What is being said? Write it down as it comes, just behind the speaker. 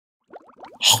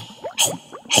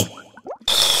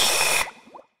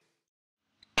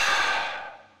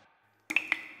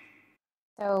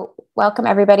So welcome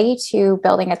everybody to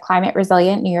Building a Climate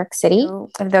Resilient New York City.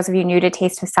 For those of you new to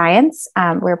Taste of Science,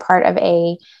 we're part of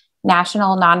a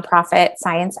national nonprofit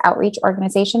science outreach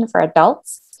organization for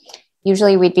adults.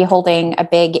 Usually we'd be holding a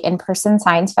big in-person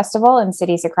science festival in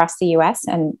cities across the US,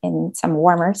 and in some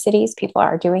warmer cities, people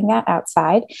are doing that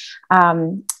outside,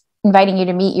 inviting you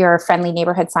to meet your friendly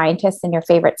neighborhood scientists in your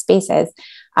favorite spaces.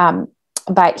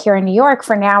 But here in New York,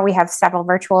 for now, we have several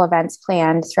virtual events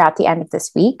planned throughout the end of this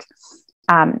week.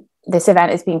 This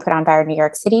event is being put on by our New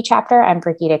York City chapter. I'm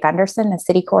Brigitte Gunderson, the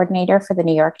city coordinator for the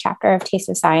New York chapter of Taste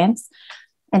of Science.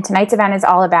 And tonight's event is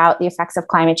all about the effects of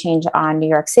climate change on New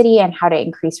York City and how to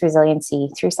increase resiliency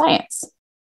through science.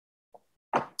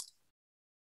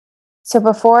 So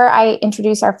before I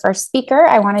introduce our first speaker,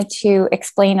 I wanted to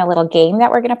explain a little game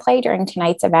that we're going to play during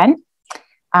tonight's event.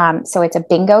 So it's a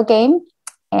bingo game,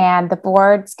 and the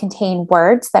boards contain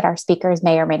words that our speakers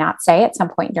may or may not say at some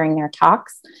point during their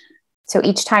talks. So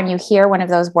each time you hear one of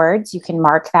those words, you can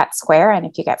mark that square. And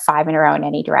if you get 5 in a row in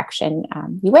any direction,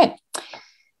 you win.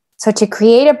 So to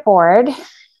create a board,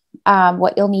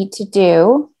 what you'll need to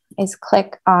do is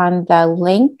click on the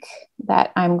link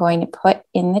that I'm going to put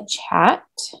in the chat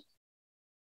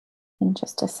in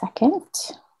just a second.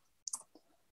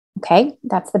 Okay,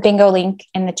 that's the bingo link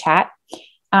in the chat.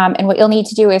 And what you'll need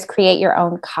to do is create your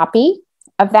own copy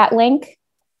of that link.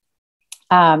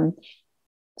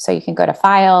 So you can go to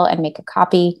File and make a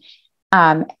copy,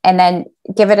 and then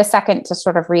give it a second to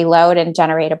sort of reload and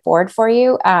generate a board for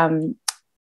you. And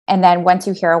then once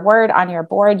you hear a word on your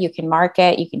board, you can mark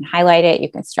it, you can highlight it, you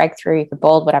can strike through, you can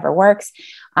bold, whatever works.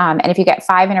 And if you get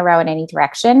 5 in a row in any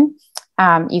direction,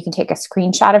 you can take a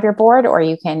screenshot of your board, or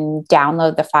you can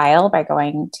download the file by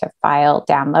going to File,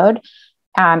 Download,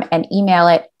 and email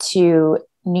it to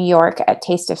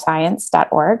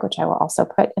newyork@tasteofscience.org, which I will also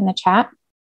put in the chat.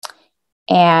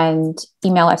 And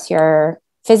email us your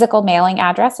physical mailing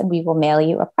address, and we will mail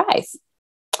you a prize.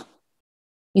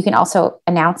 You can also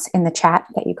announce in the chat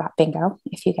that you got bingo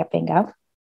if you get bingo.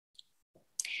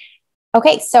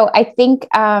 Okay, so I think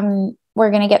we're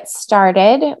going to get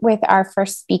started with our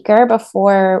first speaker.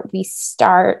 Before we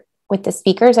start with the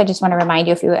speakers, I just want to remind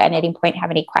you, if you at any point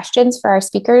have any questions for our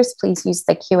speakers, please use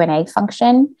the Q&A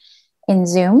function in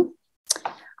Zoom.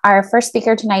 Our first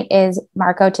speaker tonight is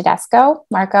Marco Tedesco.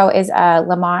 Marco is a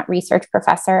Lamont research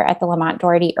professor at the Lamont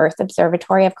Doherty Earth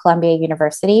Observatory of Columbia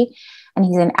University, and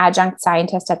he's an adjunct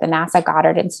scientist at the NASA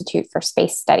Goddard Institute for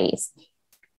Space Studies.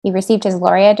 He received his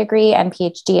laureate degree and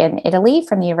PhD in Italy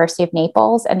from the University of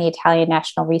Naples and the Italian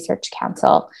National Research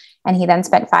Council, and he then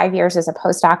spent 5 years as a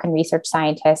postdoc and research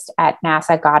scientist at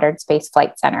NASA Goddard Space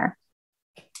Flight Center.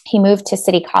 He moved to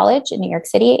City College in New York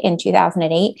City in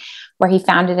 2008, where he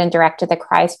founded and directed the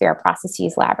Cryosphere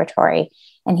Processes Laboratory.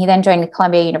 And he then joined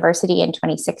Columbia University in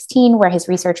 2016, where his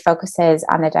research focuses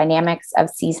on the dynamics of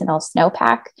seasonal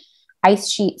snowpack, ice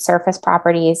sheet surface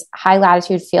properties, high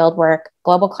latitude field work,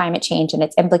 global climate change, and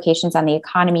its implications on the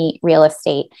economy, real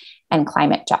estate, and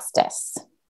climate justice.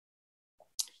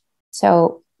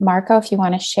 So Marco, if you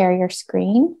want to share your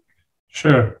screen.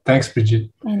 Sure. Thanks, Brigitte.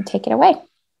 And take it away.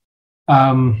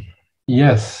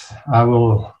 Yes, I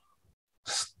will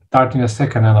start in a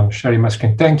second, and I'm sharing my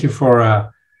screen. Thank you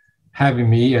for having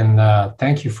me, and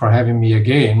thank you for having me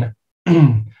again.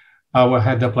 I will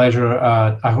have the pleasure.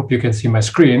 I hope you can see my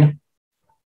screen.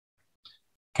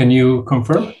 Can you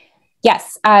confirm?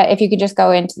 Yes, if you could just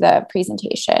go into the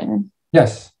presentation.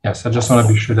 Yes, I just want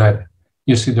to be sure that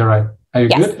you see the right. Are you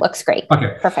good? Yes, looks great.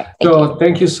 Okay, perfect.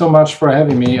 Thank you so much for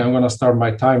having me. I'm going to start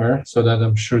my timer so that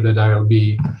I'm sure that I will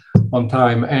be on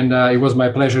time. And it was my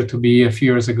pleasure to be a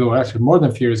few years ago, actually more than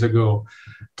a few years ago,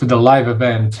 to the live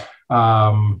event.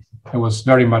 It was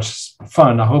very much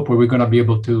fun. I hope we're going to be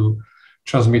able to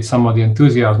transmit some of the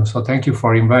enthusiasm. So thank you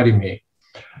for inviting me.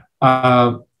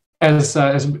 As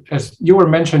you were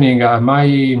mentioning, I'm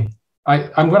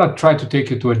going to try to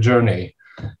take you to a journey.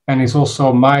 And it's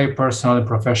also my personal and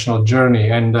professional journey.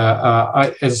 And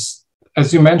as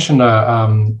you mentioned,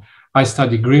 I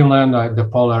study Greenland, the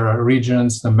polar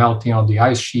regions, the melting of the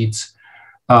ice sheets,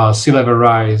 sea level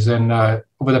rise. And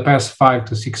over the past 5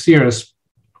 to 6 years,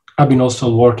 I've been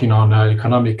also working on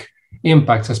economic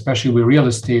impacts, especially with real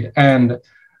estate, and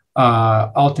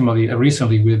ultimately,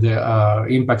 recently, with the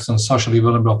impacts on socially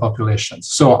vulnerable populations.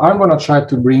 So I'm going to try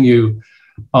to bring you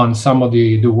on some of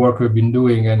the work we've been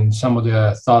doing and some of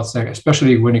the thoughts,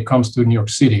 especially when it comes to New York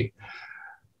City.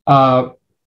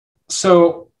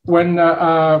 So when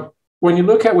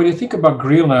you think about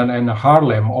Greenland and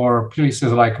Harlem, or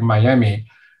places like Miami,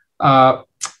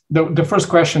 the first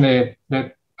question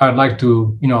that I'd like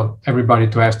to, everybody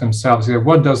to ask themselves is,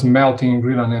 what does melting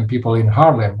Greenland and people in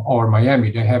Harlem or Miami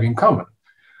they have in common?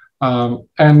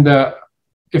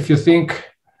 If you think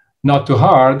not too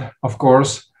hard, of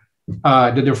course,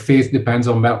 that their fate depends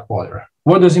on meltwater.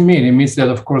 What does it mean? It means that,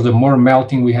 of course, the more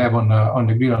melting we have on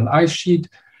the Greenland ice sheet,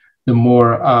 the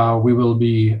more we will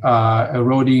be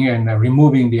eroding and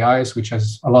removing the ice, which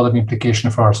has a lot of implication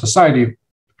for our society.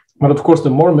 But of course, the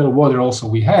more meltwater also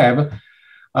we have,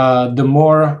 the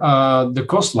more the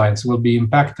coastlines will be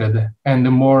impacted and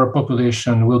the more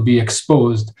population will be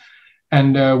exposed.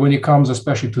 And when it comes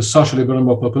especially to socially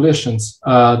vulnerable populations,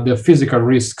 the physical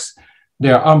risks,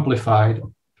 they are amplified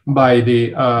by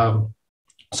the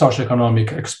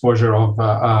socioeconomic exposure of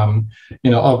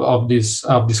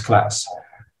this class.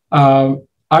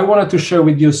 I wanted to share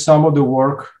with you some of the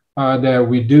work that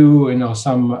we do,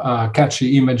 some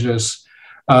catchy images.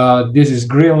 This is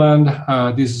Greenland.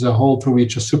 This is a hole through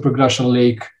which a superglacial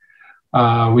lake,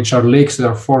 which are lakes that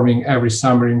are forming every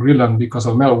summer in Greenland because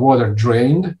of meltwater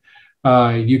drained.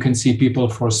 You can see people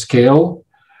for scale.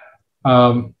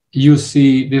 You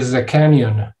see this is a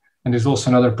canyon, and there's also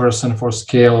another person for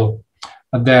scale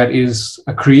that is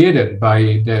created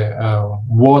by the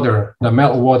water, the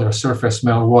meltwater, surface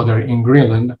meltwater in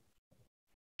Greenland.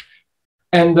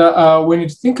 And when you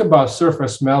think about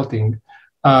surface melting,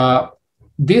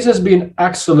 this has been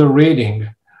accelerating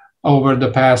over the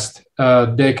past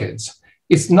decades.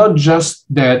 It's not just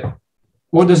that.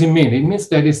 What does it mean? It means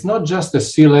that it's not just the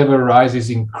sea level rise is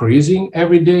increasing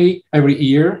every day, every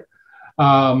year,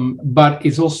 but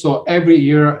it's also every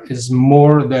year is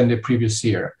more than the previous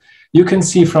year. You can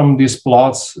see from these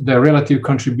plots the relative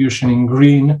contribution in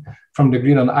green from the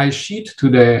Greenland ice sheet to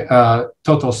the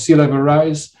total sea level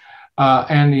rise,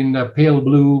 and in the pale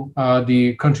blue,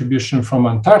 the contribution from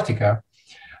Antarctica.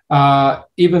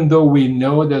 Even though we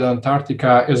know that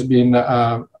Antarctica has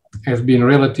been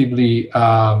relatively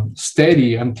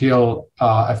steady until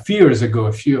a few years ago,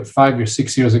 5 or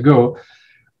 6 years ago,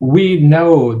 we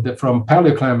know that from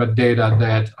paleoclimate data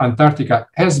that Antarctica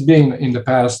has been in the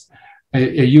past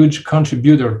a huge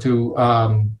contributor to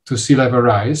sea level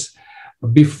rise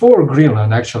before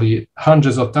Greenland, actually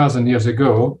hundreds of thousands of years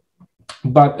ago.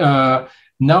 But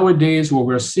nowadays, what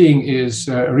we're seeing is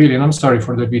really, and I'm sorry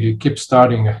for the video, it keeps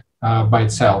starting by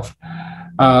itself.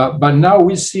 But now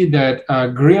we see that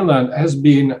Greenland has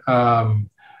been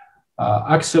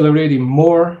accelerating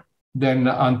more than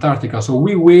Antarctica. So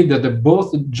we wait that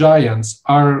both giants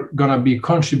are going to be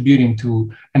contributing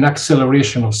to an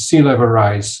acceleration of sea level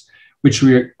rise, which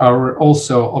we are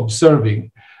also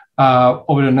observing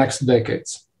over the next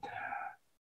decades.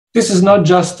 This is not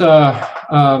just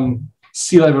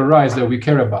sea level rise that we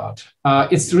care about.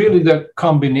 It's really the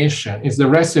combination, it's the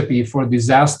recipe for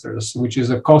disasters, which is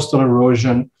a coastal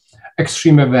erosion,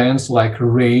 extreme events like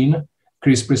rain,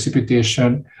 increased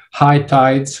precipitation, high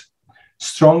tides,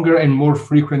 stronger and more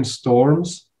frequent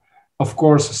storms, of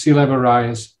course, sea level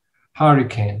rise,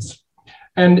 hurricanes.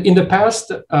 And in the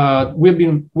past,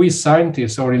 we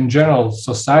scientists, or in general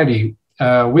society,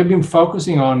 we've been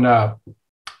focusing on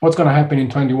what's going to happen in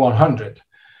 2100,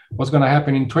 what's going to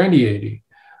happen in 2080.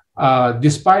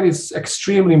 Despite it's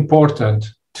extremely important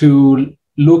to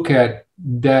look at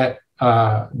that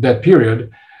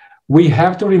period, we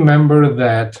have to remember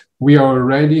that we are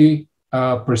already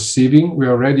perceiving, we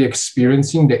are already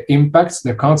experiencing the impacts,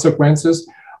 the consequences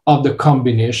of the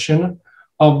combination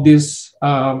of these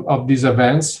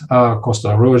events,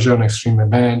 coastal erosion, extreme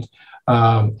event,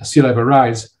 sea level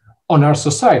rise, on our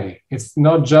society. It's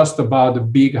not just about the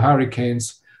big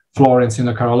hurricanes, Florence in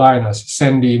the Carolinas,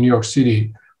 Sandy in New York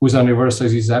City, whose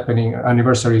anniversary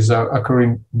is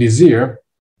occurring this year,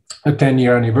 a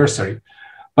 10-year anniversary.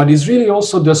 But it's really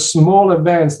also the small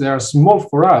events that are small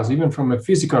for us, even from a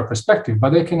physical perspective,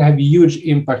 but they can have huge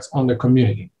impacts on the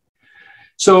community.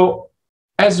 So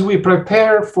as we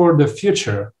prepare for the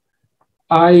future,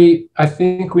 I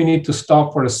think we need to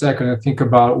stop for a second and think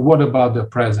about what about the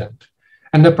present.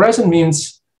 And the present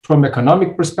means, from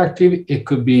economic perspective, it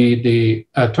could be the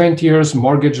 20 years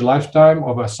mortgage lifetime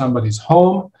of somebody's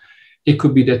home. It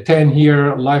could be the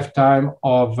 10-year lifetime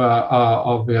of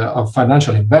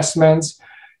financial investments.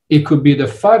 It could be the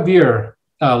 5-year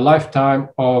lifetime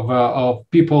of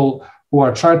people who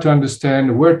are trying to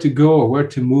understand where to go or where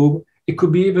to move. It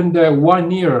could be even the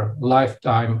 1-year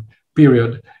lifetime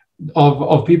period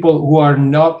of people who are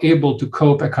not able to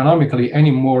cope economically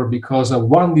anymore because of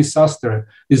one disaster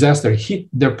hit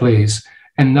their place,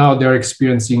 and now they're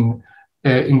experiencing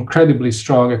incredibly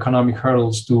strong economic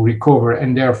hurdles to recover,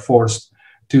 and they're forced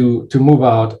to move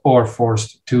out or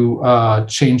forced to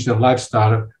change their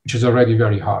lifestyle, which is already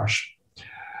very harsh.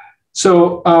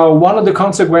 So one of the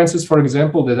consequences, for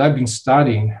example, that I've been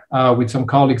studying with some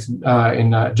colleagues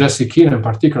in Jesse Keenan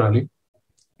particularly,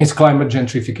 is climate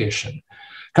gentrification.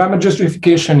 Climate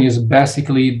gentrification is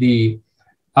basically the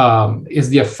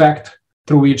effect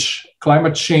through which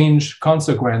climate change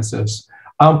consequences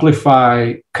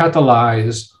amplify,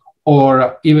 catalyze,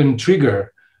 or even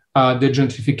trigger the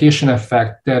gentrification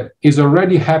effect that is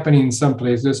already happening in some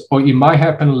places, or it might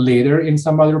happen later in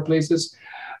some other places.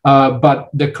 But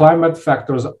the climate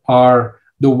factors are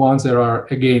the ones that are,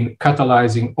 again,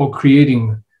 catalyzing or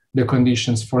creating the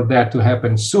conditions for that to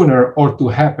happen sooner or to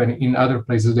happen in other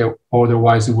places that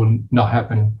otherwise it will not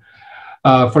happen.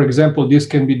 For example, this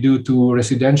can be due to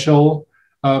residential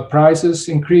prices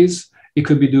increase. It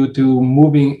could be due to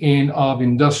moving in of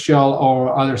industrial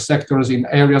or other sectors in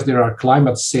areas that are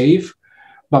climate safe.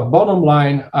 But bottom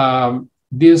line,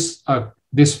 these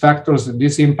factors,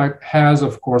 this impact has,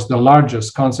 of course, the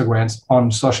largest consequence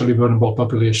on socially vulnerable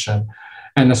population,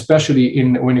 and especially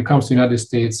when it comes to the United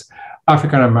States,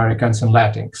 African Americans and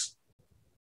Latinx.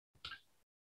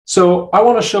 So I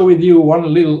want to share with you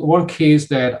one case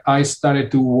that I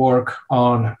started to work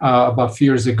on about a few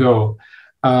years ago.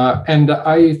 And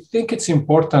I think it's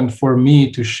important for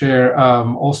me to share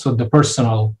also the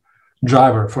personal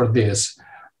driver for this.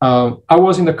 I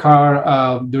was in the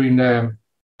car during the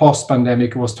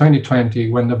post-pandemic. It was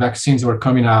 2020 when the vaccines were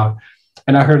coming out.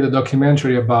 And I heard a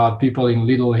documentary about people in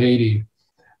Little Haiti,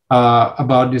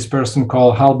 about this person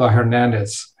called Halba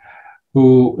Hernandez,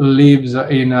 who lives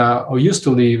or used to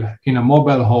live in a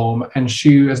mobile home. And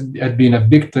she had been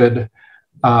evicted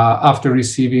after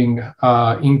receiving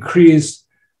increase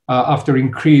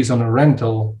on a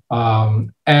rental,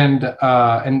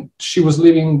 and she was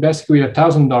living basically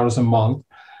 $1,000 a month.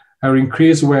 Her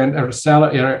increase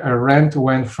her rent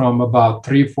went from about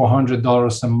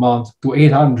 $300-400 a month to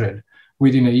 $800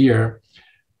 within a year,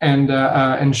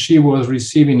 and she was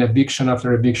receiving eviction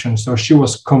after eviction. So she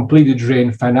was completely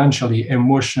drained financially,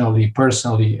 emotionally,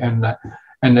 personally, and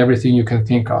everything you can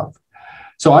think of.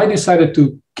 So I decided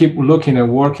to keep looking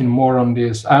and working more on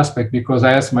this aspect, because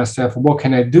I asked myself, what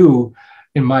can I do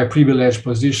in my privileged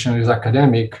position as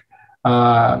academic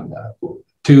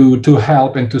to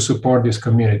help and to support these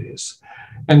communities?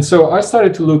 And so I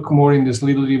started to look more in this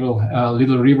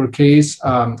Little River case.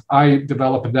 I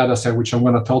developed a data set, which I'm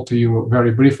going to talk to you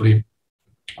very briefly.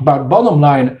 But bottom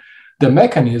line, the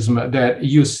mechanism that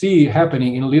you see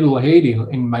happening in Little Haiti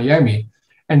in Miami,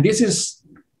 and this is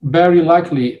very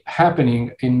likely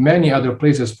happening in many other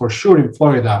places, for sure in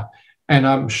Florida. And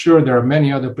I'm sure there are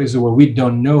many other places where we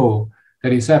don't know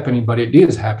that it's happening, but it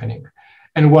is happening.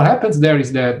 And what happens there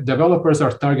is that developers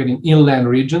are targeting inland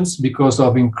regions because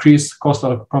of increased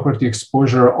coastal property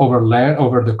exposure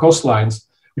over the coastlines,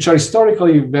 which are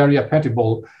historically very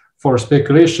applicable for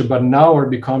speculation, but now are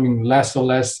becoming less and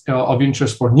less of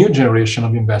interest for new generation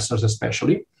of investors,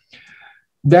 especially.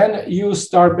 Then you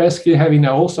start basically having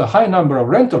also a high number of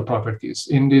rental properties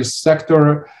in this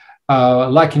sector,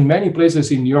 like in many places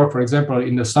in New York, for example,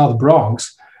 in the South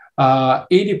Bronx,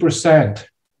 80%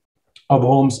 of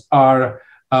homes are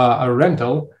a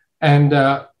rental. And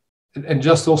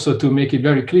just also to make it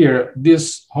very clear,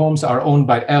 these homes are owned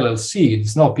by LLC.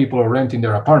 It's not people are renting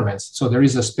their apartments. So there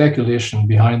is a speculation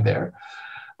behind there.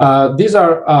 These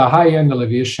are high-end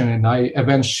elevation and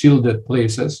high-event shielded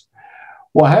places.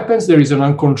 What happens, there is an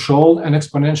uncontrolled and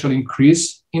exponential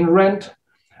increase in rent.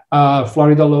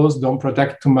 Florida laws don't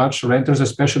protect too much renters,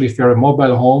 especially if you're a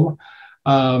mobile home,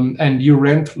 and you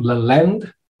rent the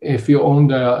land if you own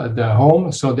the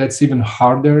home. So that's even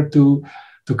harder to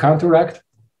counteract.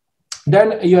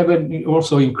 Then you have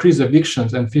also increased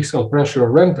evictions and fiscal pressure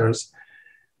on renters.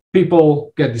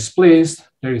 People get displaced.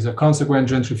 There is a consequent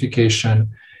gentrification.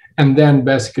 And then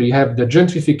basically you have the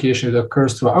gentrification that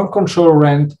occurs through uncontrolled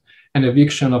rent and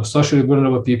eviction of socially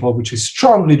vulnerable people, which is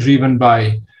strongly driven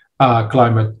by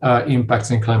climate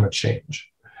impacts and climate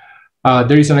change.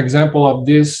 There is an example of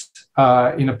this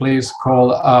in a place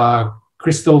called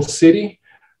Crystal City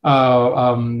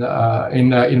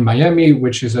in Miami,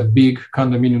 which is a big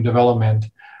condominium development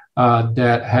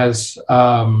that has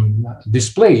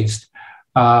displaced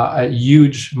a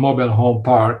huge mobile home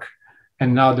park.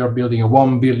 And now they're building a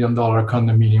 $1 billion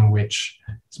condominium, which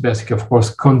is basically, of course,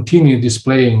 continue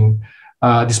displacing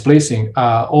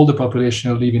all the population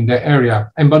who live in that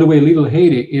area. And by the way, Little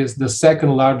Haiti is the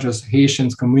second largest Haitian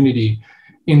community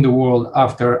in the world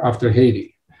after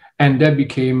Haiti. And that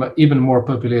became even more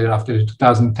populated after the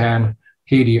 2010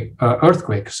 Haiti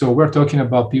earthquake. So we're talking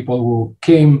about people who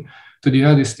came to the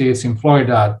United States in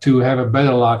Florida to have a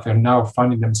better life and now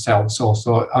finding themselves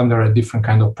also under a different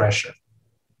kind of pressure.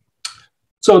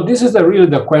 So this is really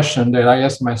the question that I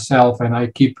ask myself, and I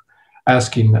keep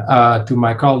asking to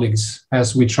my colleagues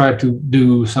as we try to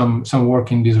do some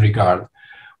work in this regard.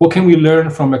 what can we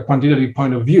learn from a quantitative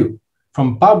point of view,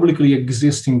 from publicly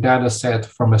existing data set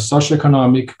from a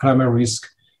socioeconomic, climate risk,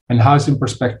 and housing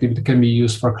perspective that can be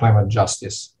used for climate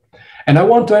justice. And I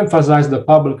want to emphasize the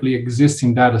publicly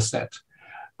existing data set.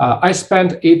 I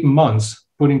spent 8 months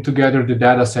putting together the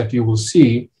data set you will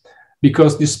see,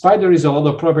 because despite there is a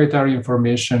lot of proprietary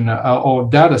information or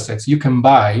data sets you can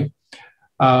buy,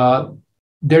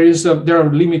 there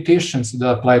are limitations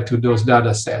that apply to those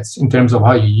data sets in terms of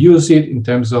how you use it, in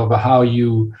terms of how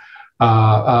you,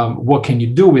 what can you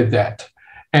do with that.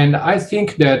 And I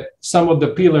think that some of the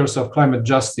pillars of climate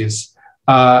justice,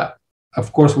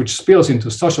 of course, which spills into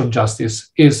social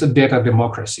justice, is data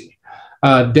democracy.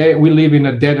 We live in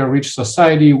a data-rich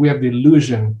society. We have the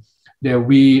illusion that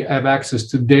we have access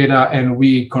to data and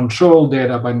we control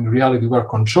data, but in reality, we're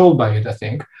controlled by it, I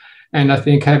think. And I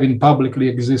think having publicly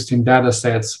existing data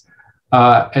sets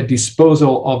at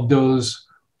disposal of those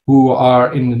who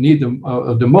are in the need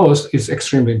of the most is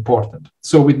extremely important.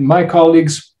 So with my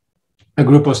colleagues, a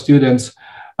group of students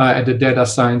at the Data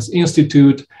Science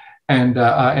Institute and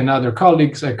other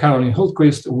colleagues, Caroline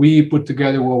Hultquist, we put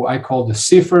together what I call the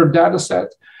CIFER data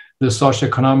set, the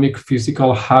socioeconomic,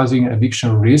 physical, housing,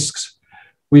 eviction risks,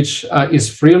 which is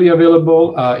freely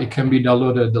available. It can be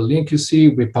downloaded at the link you see.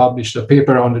 We published a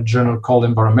paper on the journal called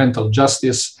Environmental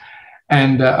Justice.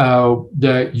 And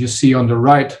you see on the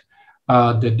right,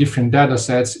 the different data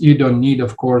sets. You don't need,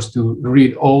 of course, to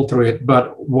read all through it.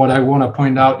 But what I want to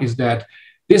point out is that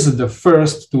this is the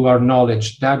first, to our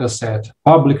knowledge, data set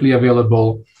publicly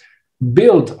available,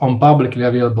 built on publicly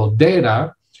available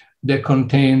data that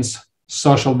contains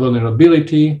social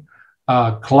vulnerability,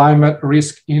 climate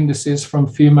risk indices from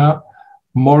FEMA,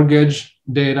 mortgage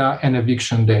data, and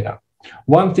eviction data.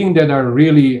 One thing that I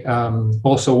really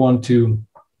also want to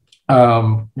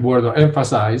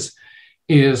emphasize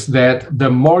is that the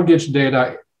mortgage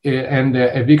data and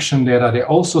the eviction data, they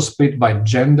also split by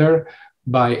gender,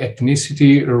 by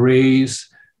ethnicity, race,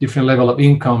 different level of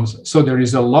incomes. So there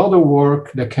is a lot of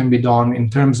work that can be done in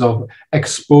terms of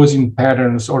exposing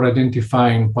patterns or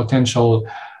identifying potential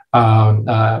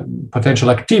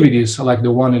activities like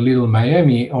the one in Little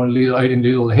Miami or in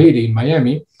Little Haiti in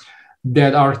Miami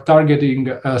that are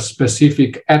targeting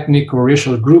specific ethnic or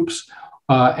racial groups.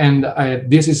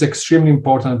 This is extremely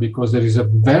important because there is a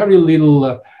very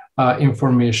little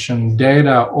information,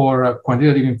 data, or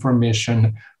quantitative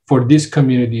information for these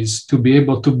communities to be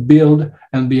able to build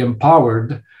and be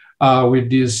empowered with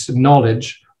this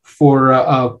knowledge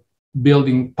for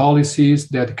building policies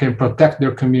that can protect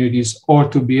their communities, or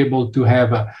to be able to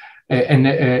have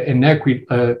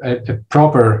a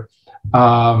proper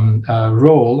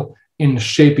role in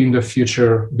shaping the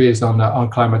future based on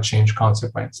climate change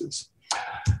consequences.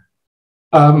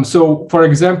 So, for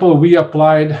example, we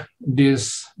applied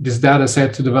this data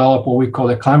set to develop what we call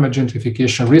a climate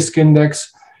gentrification risk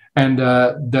index. And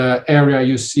the area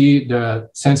you see, the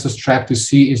census tract you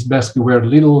see, is basically where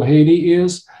Little Haiti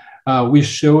is. We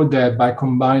showed that by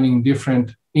combining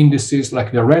different indices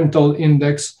like the rental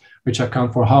index, which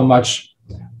account for how much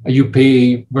you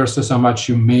pay versus how much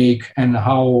you make, and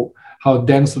how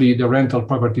densely the rental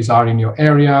properties are in your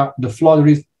area, the flood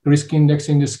risk index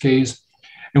in this case,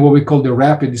 and what we call the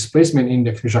rapid displacement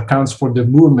index, which accounts for the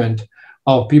movement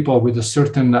of people with a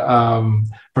certain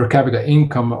per capita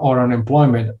income or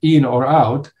unemployment in or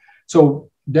out. So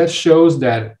that shows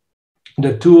that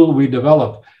the tool we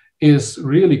developed is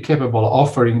really capable of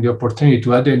offering the opportunity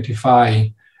to identify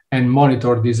and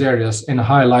monitor these areas and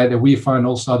highlight that we find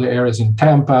also other areas in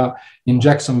Tampa, in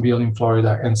Jacksonville, in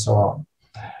Florida, and so on.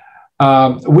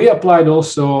 We applied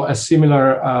also a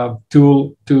similar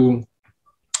tool to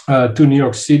New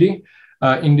York City.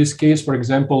 In this case, for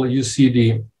example, you see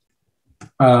the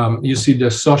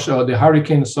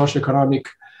hurricane socioeconomic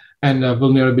and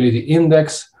vulnerability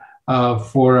index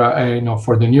for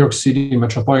the New York City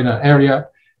metropolitan area,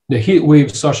 the heat wave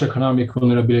socioeconomic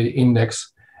vulnerability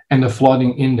index, and the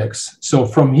flooding index. So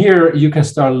from here, you can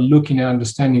start looking at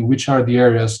understanding which are the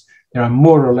areas that are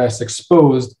more or less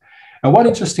exposed. And one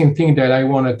interesting thing that I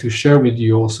wanted to share with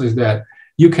you also is that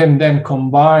you can then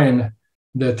combine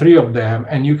the three of them,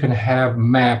 and you can have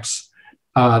maps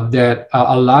that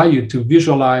allow you to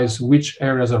visualize which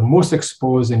areas are most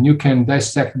exposed, and you can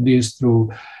dissect these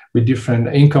with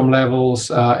different income levels,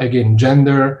 again,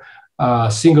 gender,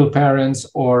 single parents,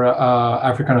 or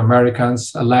African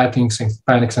Americans, Latinx,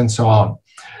 Hispanics, and so on.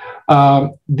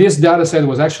 This data set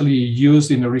was actually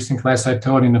used in a recent class I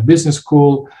taught in a business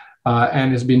school,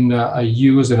 and has been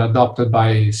used and adopted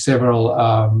by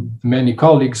many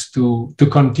colleagues to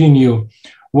continue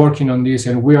working on this.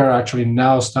 And we are actually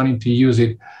now starting to use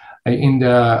it in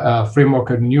the framework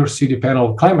of the New York City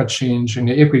panel of climate change in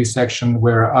the equity section,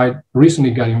 where I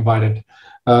recently got invited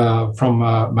from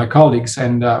my colleagues,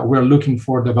 and we're looking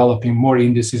for developing more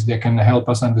indices that can help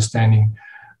us understanding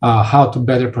how to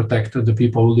better protect the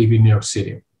people who live in New York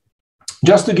City.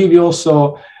 Just to give you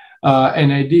also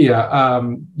an idea,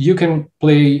 you can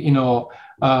play,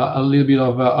 a little bit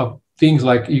of things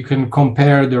like you can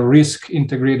compare the risk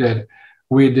integrated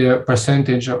with the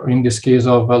percentage, or in this case,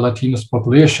 of Latinos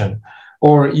population,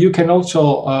 or you can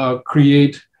also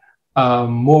create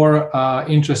more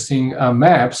interesting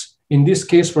maps. In this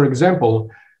case, for example,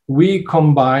 we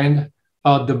combined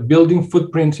the building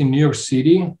footprint in New York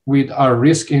City with our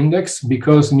risk index,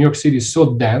 because New York City is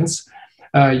so dense.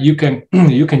 You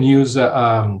can use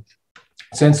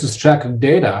census tract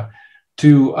data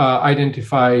to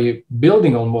identify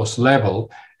building almost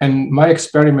level. And my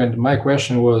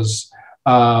question was,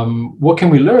 what can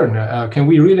we learn? Can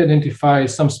we really identify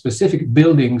some specific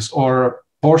buildings or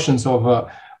portions of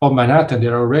Manhattan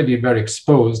that are already very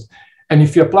exposed? And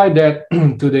if you apply that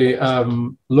to the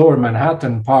lower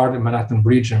Manhattan part, the Manhattan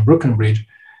Bridge and Brooklyn Bridge,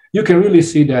 you can really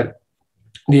see that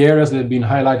the areas that have been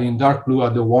highlighted in dark blue are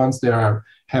the ones that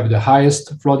have the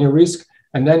highest flooding risk.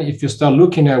 And then if you start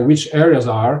looking at which areas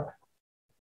are,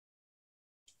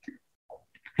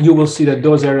 you will see that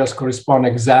those areas correspond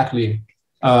exactly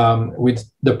with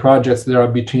the projects that are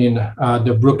between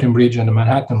the Brooklyn Bridge and the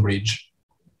Manhattan Bridge.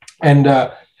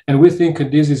 And we think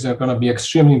this is going to be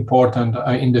extremely important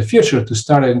in the future to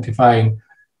start identifying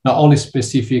not only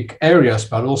specific areas,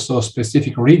 but also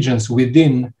specific regions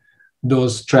within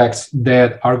those tracts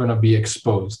that are going to be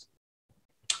exposed.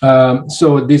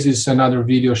 So this is another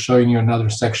video showing you another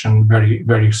section very,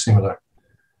 very similar.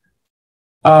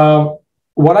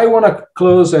 What I want to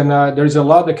close, and there's a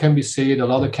lot that can be said, a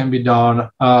lot that can be done.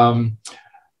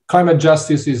 Climate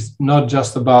justice is not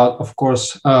just about, of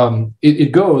course,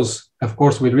 it goes, of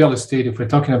course, with real estate, if we're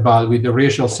talking about with the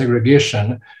racial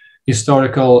segregation,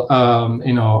 historical,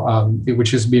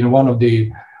 which has been one of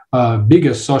the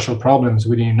biggest social problems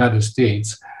within the United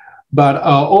States. But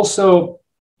also,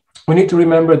 we need to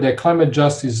remember that climate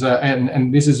justice,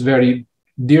 and this is very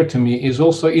dear to me, is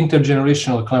also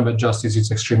intergenerational climate justice is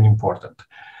extremely important.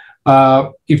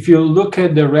 If you look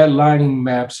at the redlining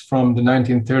maps from the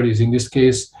 1930s, in this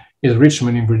case is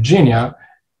Richmond in Virginia,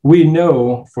 we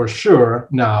know for sure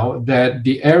now that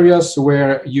the areas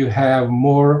where you have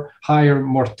higher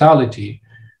mortality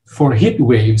for heat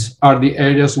waves are the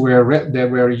areas that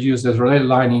were used as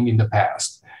redlining in the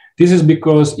past. This is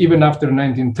because even after the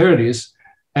 1930s,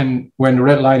 and when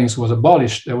redlining was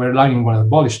abolished,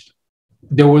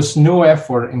 there was no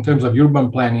effort in terms of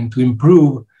urban planning to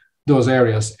improve those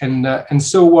areas. And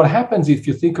so what happens if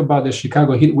you think about the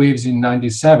Chicago heat waves in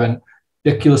 '97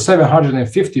 that killed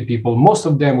 750 people, most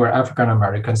of them were African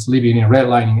Americans living in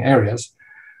redlining areas.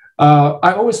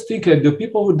 I always think that the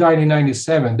people who died in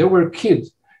 '97, they were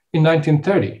kids in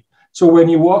 1930. So when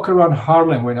you walk around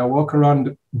Harlem, when I walk around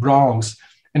the Bronx,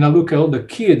 and I look at all the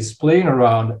kids playing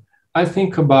around, I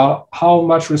think about how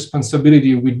much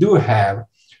responsibility we do have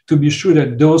to be sure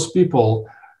that those people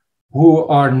who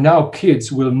are now kids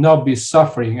will not be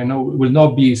suffering, and will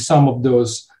not be some of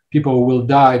those people who will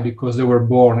die because they were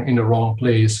born in the wrong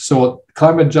place. So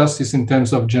climate justice in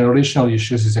terms of generational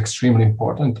issues is extremely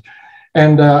important.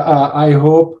 And I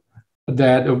hope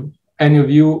that any of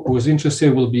you who's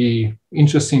interested will be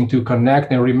interesting to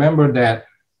connect and remember that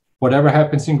whatever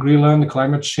happens in Greenland,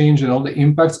 climate change and all the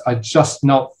impacts are just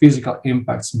not physical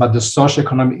impacts, but the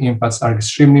socioeconomic impacts are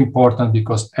extremely important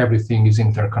because everything is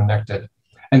interconnected.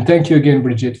 And thank you again,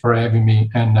 Brigitte, for having me.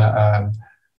 And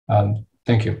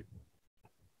thank you.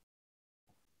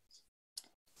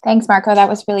 Thanks, Marco. That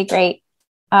was really great.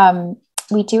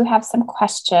 We do have some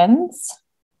questions.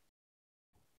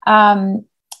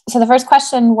 So the first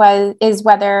question is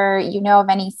whether you know of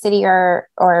any city or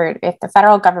if the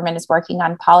federal government is working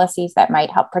on policies that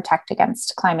might help protect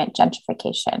against climate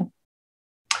gentrification.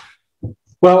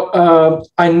 Well,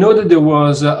 I know that there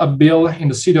was a bill in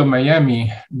the city of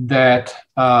Miami that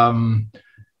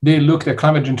they looked at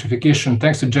climate gentrification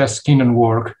thanks to Jess Keenan's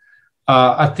work.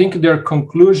 I think their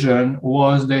conclusion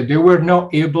was that they were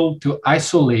not able to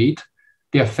isolate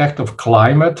the effect of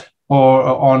climate or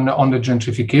on the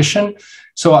gentrification.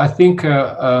 So I think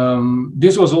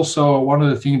this was also one of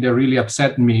the things that really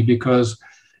upset me, because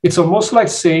it's almost like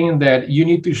saying that you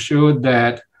need to show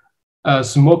that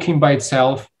smoking by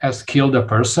itself has killed a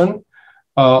person,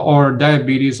 or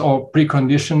diabetes or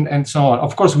precondition and so on.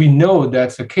 Of course, we know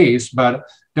that's the case, but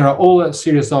there are all a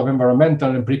series of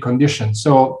environmental and preconditions.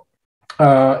 So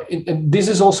and this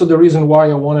is also the reason why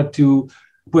I wanted to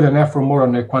put an effort more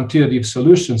on the quantitative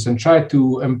solutions and try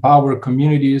to empower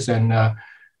communities and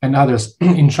others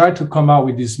and try to come out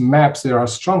with these maps that are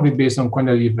strongly based on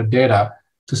quantitative data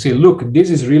to say, look, this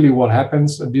is really what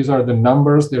happens. These are the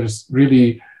numbers. There's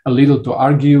really a little to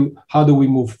argue. How do we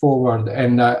move forward?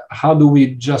 And how do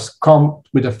we just come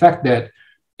with the fact that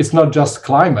it's not just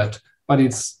climate, but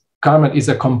climate is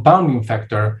a compounding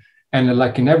factor. And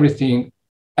like in everything,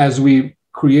 as we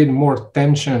create more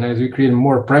tension, as we create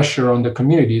more pressure on the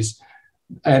communities,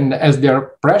 and as there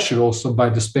are pressure also by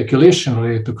the speculation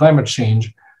related to climate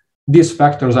change, these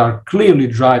factors are clearly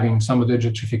driving some of the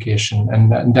gentrification,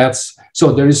 and that's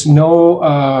so. There is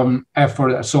no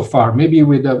effort so far. Maybe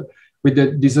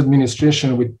this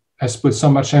administration has put so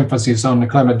much emphasis on the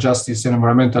climate justice and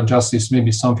environmental justice.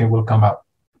 Maybe something will come up.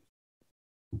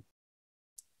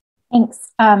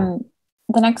 Thanks.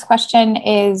 The next question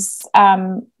is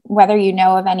whether you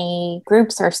know of any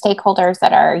groups or stakeholders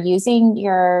that are using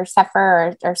your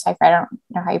CIFR or CIFR, I don't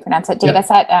know how you pronounce it, data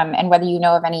set, and whether you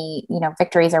know of any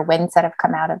victories or wins that have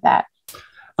come out of that.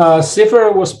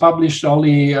 CIFR was published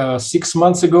only 6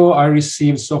 months ago. I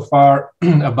received so far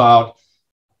about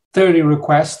 30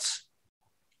 requests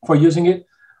for using it,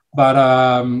 but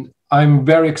I'm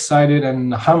very excited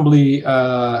and humbly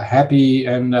happy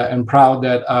and proud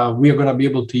that we are going to be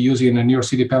able to use it in the New York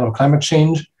City panel of climate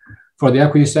change for the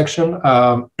equity section,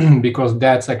 because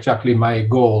that's exactly my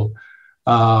goal.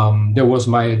 That was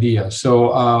my idea.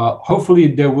 So hopefully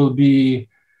there will be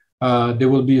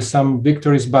some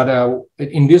victories, but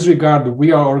in this regard,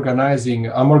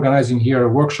 I'm organizing here a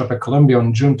workshop at Columbia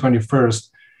on June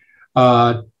 21st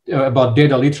about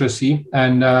data literacy.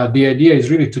 And the idea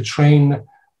is really to train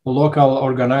local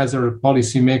organizers,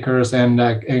 policymakers, and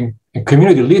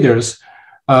community leaders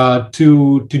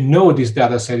to know this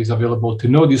data set is available, to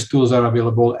know these tools are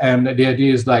available. And the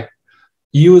idea is like,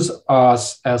 use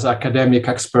us as academic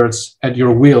experts at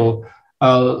your will.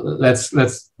 Let's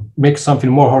make something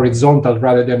more horizontal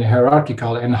rather than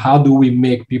hierarchical. And how do we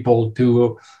make people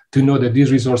to know that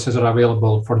these resources are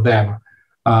available for them?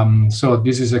 So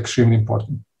this is extremely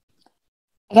important.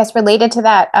 I guess related to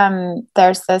that,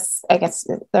 there's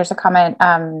a comment.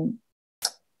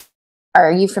 Are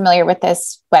you familiar with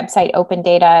this website,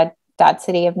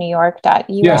 opendata.cityofnewyork.us?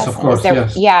 Yes, of course.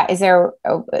 Yes. Yeah. Is there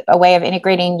a way of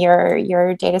integrating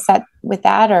your data set with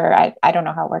that? Or I don't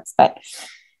know how it works, but.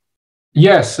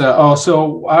 Yes.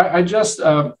 So I just,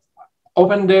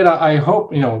 Open Data, I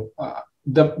hope,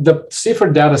 the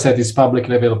CIFR data set is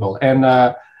publicly available. And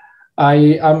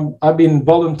I've been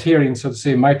volunteering, so to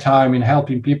say, my time in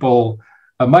helping people.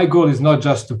 My goal is not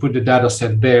just to put the data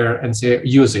set there and say,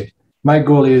 use it. My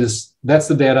goal is, that's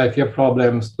the data. If you have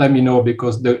problems, let me know,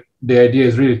 because the idea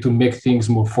is really to make things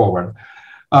move forward.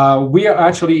 We are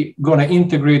actually going to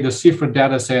integrate the CIFR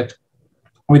data set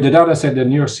with the data set that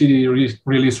New York City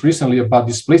released recently about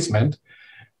displacement.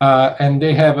 And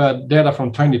they have data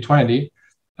from 2020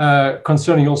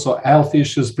 concerning also health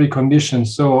issues, preconditions.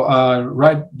 So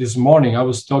right this morning, I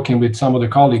was talking with some of the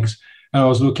colleagues and I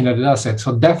was looking at the data set.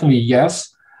 So definitely,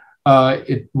 yes,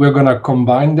 we're going to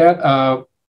combine that.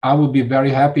 I would be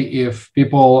very happy if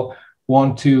people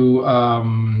want to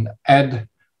add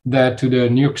that to the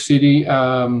New York City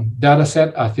data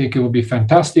set. I think it would be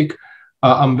fantastic.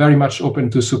 I'm very much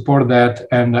open to support that.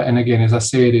 And again, as I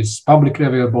say, it is publicly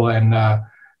available, and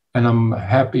I'm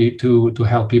happy to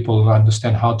help people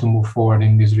understand how to move forward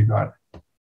in this regard. All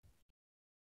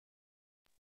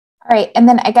right. And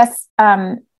then I guess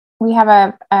we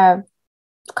have a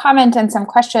comment and some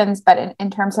questions, but in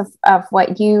terms of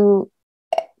what you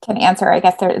can answer, I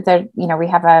guess we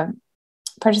have a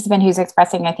participant who's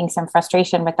expressing, I think, some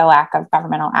frustration with the lack of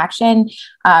governmental action.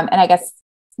 And I guess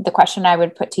the question I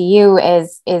would put to you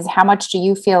is how much do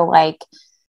you feel like,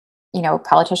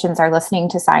 politicians are listening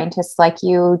to scientists like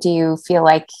you? Do you feel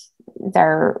like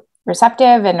they're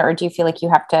receptive, or do you feel like you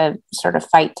have to sort of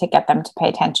fight to get them to pay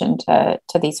attention to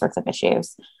these sorts of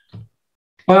issues?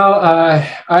 Well,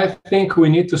 I think we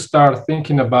need to start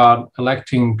thinking about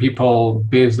electing people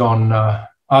based on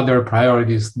other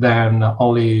priorities than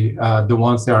only the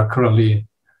ones that are currently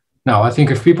now. I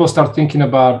think if people start thinking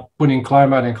about putting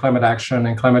climate and climate action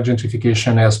and climate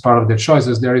gentrification as part of their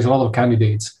choices, there is a lot of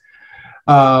candidates.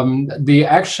 The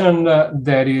action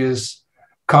that is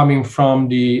coming from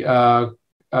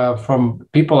from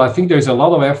people, I think there's a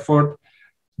lot of effort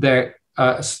that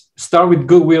start with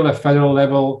goodwill at federal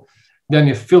level, then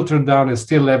it filtered down at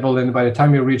state level, and by the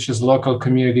time it reaches local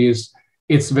communities,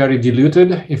 it's very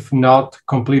diluted, if not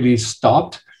completely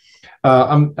stopped.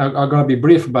 I'm going to be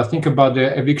brief, but think about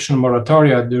the eviction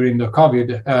moratoria during the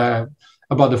COVID,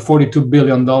 about the $42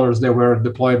 billion that were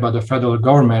deployed by the federal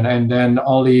government, and then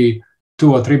only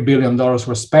 $2 or $3 billion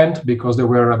were spent because they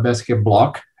were basically a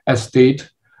block at state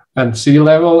and city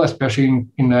level, especially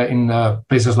in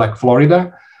places like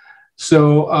Florida.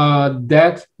 So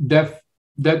that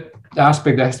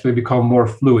aspect has to become more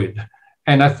fluid.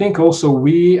 And I think also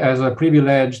we, as a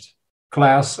privileged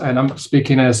class, and I'm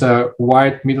speaking as a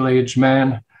white middle-aged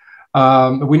man,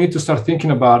 we need to start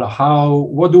thinking about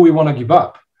what do we want to give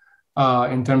up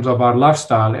in terms of our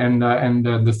lifestyle and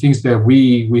the things that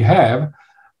we have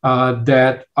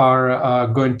that are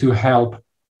going to help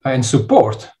and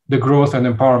support the growth and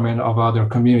empowerment of other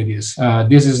communities.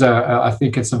 This is, I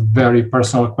think it's a very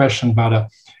personal question, but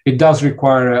it does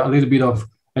require a little bit of,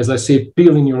 as I say,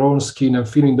 peeling your own skin and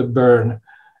feeling the burn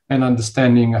and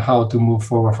understanding how to move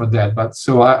forward for that. But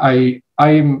so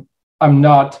I'm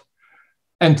not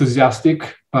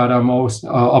enthusiastic, but I'm most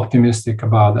optimistic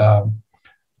about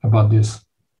this.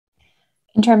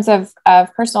 In terms of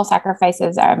personal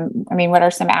sacrifices, I mean, what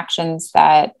are some actions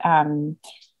that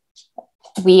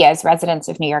we as residents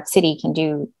of New York City can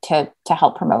do to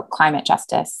help promote climate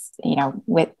justice,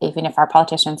 even if our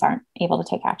politicians aren't able to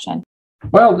take action?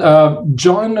 Well,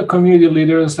 join the community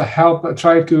leaders,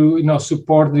 try to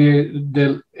support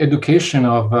the education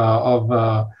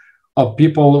of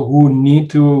people who need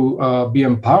to be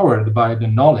empowered by the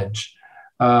knowledge.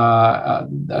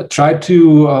 Try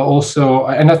to also,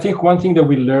 and I think one thing that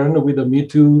we learned with the Me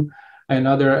Too and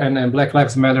other and Black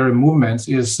Lives Matter movements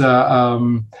is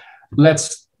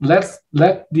let's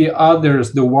let the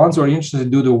others, the ones who are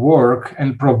interested, do the work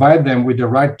and provide them with the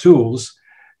right tools.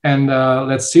 And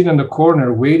let's sit in the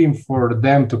corner waiting for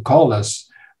them to call us,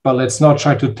 but let's not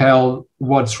try to tell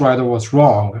what's right or what's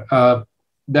wrong.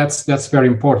 That's very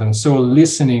important. So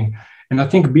listening, and I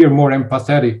think be more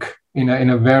empathetic in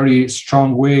a very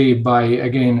strong way by,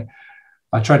 again,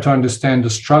 try to understand the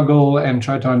struggle and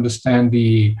try to understand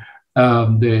the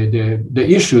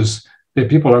issues that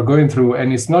people are going through.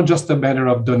 And it's not just a matter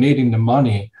of donating the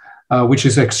money, which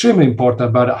is extremely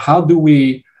important, but how do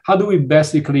we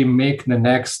basically make the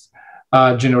next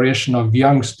generation of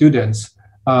young students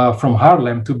from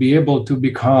Harlem to be able to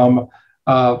become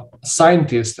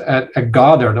scientists at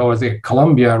Goddard or at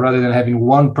Columbia, rather than having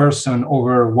one person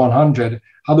over 100?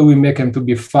 How do we make them to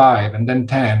be 5 and then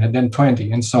 10 and then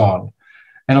 20 and so on?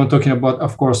 And I'm talking about,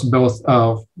 of course, both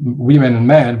women and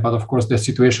men, but of course the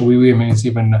situation with women is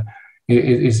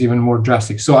even more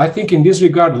drastic. So I think in this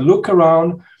regard, look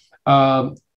around,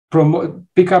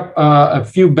 pick up a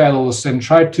few battles and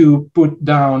try to put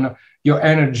down your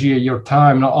energy, your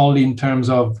time, not only in terms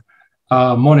of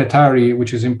monetary,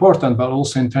 which is important, but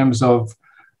also in terms of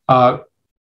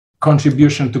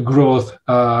contribution to growth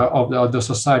of the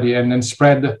society, and then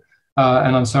spread,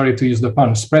 and I'm sorry to use the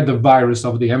pun, spread the virus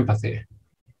of the empathy.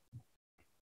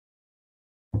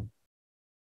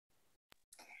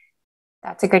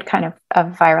 That's a good kind of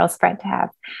viral spread to have.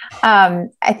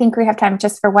 I think we have time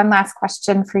just for one last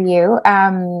question for you,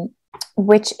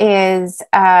 which is,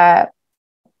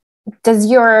 does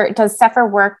Sefer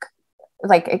work,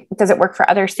 does it work for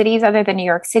other cities other than New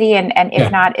York City? And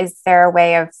if not, is there a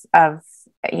way of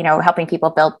helping people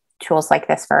build tools like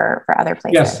this for other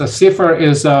places? Yes, Sefer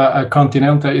is a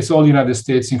continental, it's all United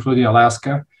States, including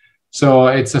Alaska. So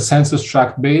it's a census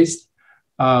tract based.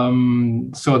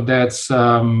 So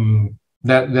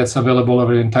that's available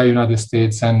over the entire United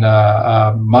States. And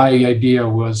my idea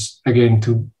was, again,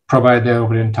 to provide that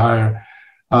over the entire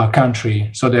country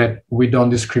so that we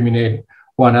don't discriminate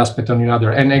one aspect on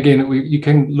another. And again, you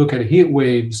can look at heat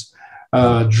waves,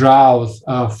 drought,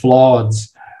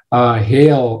 floods,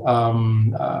 hail,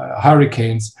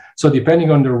 hurricanes. So depending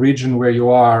on the region where you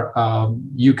are,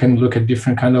 you can look at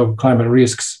different kind of climate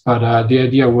risks. But the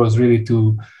idea was really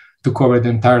to cover the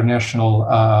entire national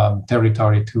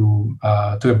territory to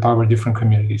empower different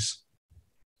communities.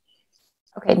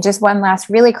 Okay, just one last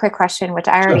really quick question, which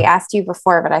I already asked you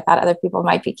before, but I thought other people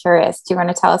might be curious. Do you want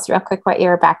to tell us real quick what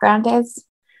your background is?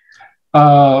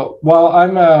 Well,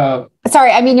 I'm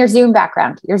sorry, I mean your Zoom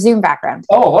background. Your Zoom background.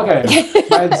 Oh, okay.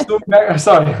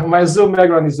 My Zoom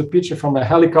background is a picture from a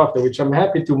helicopter, which I'm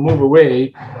happy to move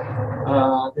away.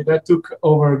 That I took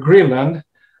over Greenland.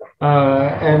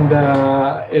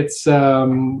 It's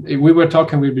we were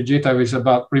talking with Brigitta, which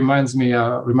reminds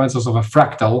us of a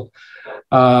fractal,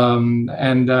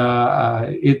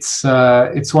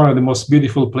 it's one of the most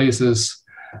beautiful places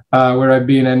where I've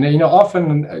been, and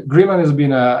often Greenland has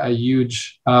been a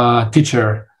huge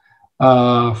teacher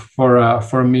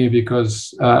for me,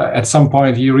 because at some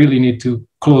point you really need to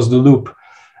close the loop,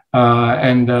 but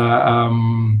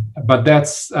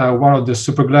that's one of the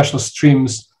superglacial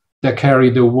streams that carry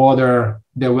the water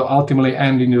that will ultimately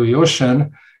end in the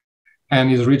ocean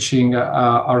and is reaching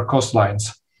our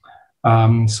coastlines.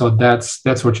 So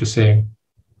that's what you're saying.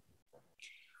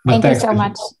 Thank you so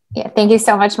much. Yeah, thank you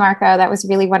so much, Marco. That was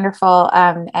really wonderful.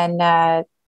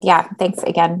 Yeah, thanks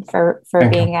again for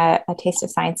being a Taste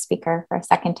of Science speaker for a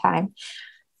second time.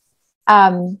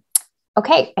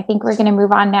 Okay, I think we're going to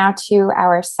move on now to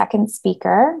our second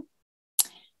speaker.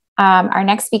 Our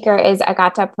next speaker is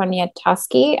Agata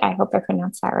Poniatowski. I hope I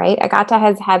pronounced that right. Agata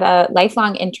has had a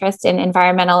lifelong interest in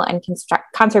environmental and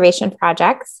conservation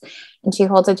projects, and she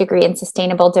holds a degree in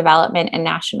sustainable development and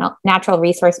natural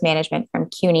resource management from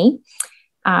CUNY,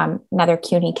 another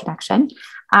CUNY connection.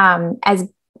 As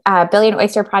Billion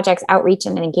Oyster Project's outreach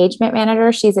and engagement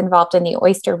manager, she's involved in the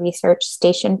Oyster Research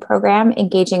Station program,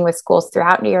 engaging with schools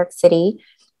throughout New York City,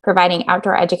 providing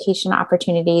outdoor education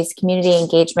opportunities, community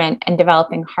engagement, and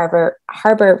developing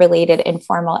harbor-related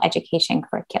informal education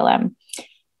curriculum.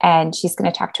 And she's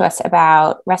going to talk to us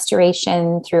about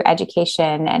restoration through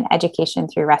education and education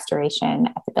through restoration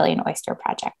at the Billion Oyster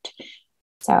Project.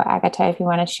 So Agata, if you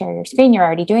want to share your screen, you're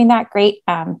already doing that. Great.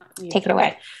 Take it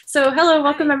away. So hello,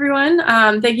 welcome everyone.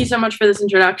 Thank you so much for this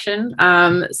introduction.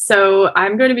 So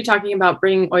I'm going to be talking about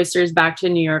bringing oysters back to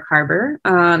New York Harbor.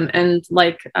 And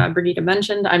like Brigitte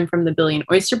mentioned, I'm from the Billion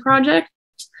Oyster Project.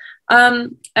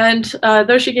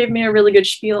 Though she gave me a really good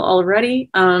spiel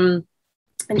already,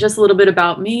 and just a little bit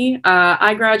about me,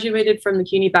 I graduated from the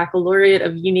CUNY Baccalaureate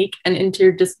of Unique and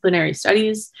Interdisciplinary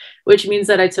Studies, which means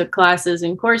that I took classes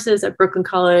and courses at Brooklyn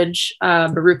College,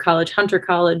 Baruch College, Hunter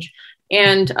College,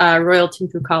 and Royal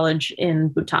Thimphu College in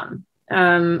Bhutan.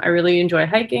 I really enjoy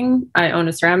hiking. I own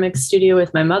a ceramics studio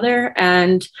with my mother,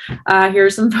 and here are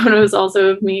some photos also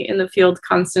of me in the field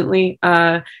constantly,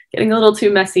 getting a little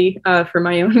too messy for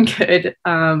my own good,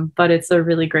 but it's a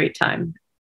really great time.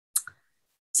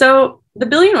 So the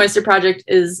Billion Oyster Project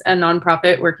is a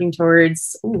nonprofit working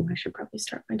towards, I should probably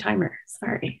start my timer.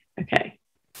 Sorry. Okay.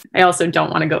 I also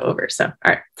don't want to go over. So, all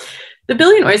right. The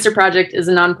Billion Oyster Project is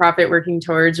a nonprofit working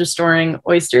towards restoring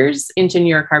oysters into New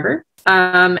York Harbor.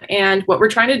 And what we're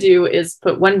trying to do is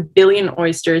put 1 billion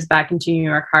oysters back into New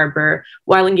York Harbor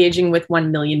while engaging with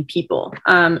 1 million people.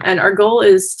 And our goal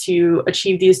is to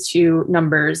achieve these two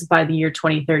numbers by the year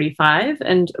 2035.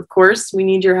 And of course, we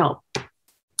need your help.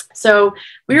 So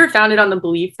we were founded on the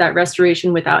belief that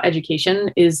restoration without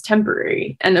education is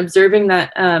temporary, and observing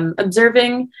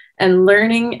and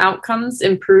learning outcomes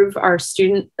improve our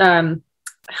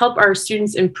help our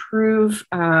students improve,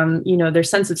 their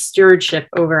sense of stewardship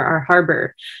over our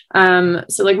harbor.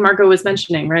 So like Marco was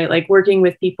mentioning, right, like working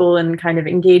with people and kind of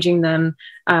engaging them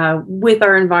with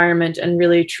our environment and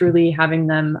really truly having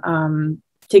them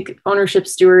take ownership,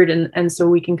 steward, and so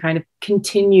we can kind of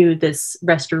continue this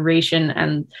restoration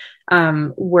and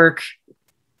work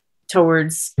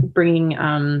towards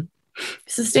bringing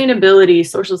sustainability,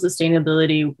 social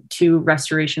sustainability to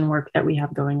restoration work that we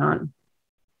have going on.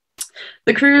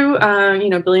 The crew,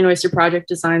 Billion Oyster Project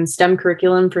designs STEM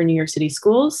curriculum for New York City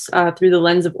schools through the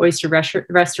lens of oyster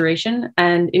restoration,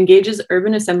 and engages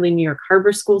urban assembly New York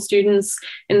Harbor School students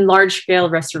in large-scale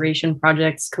restoration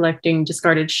projects, collecting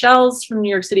discarded shells from New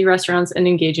York City restaurants and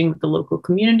engaging with the local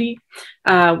community.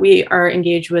 We are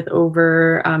engaged with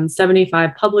over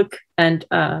 75 public and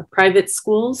private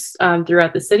schools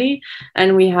throughout the city.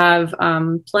 And we have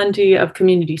plenty of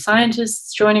community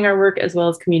scientists joining our work, as well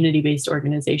as community-based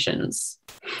organizations.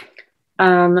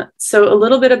 So a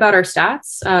little bit about our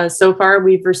stats. So far,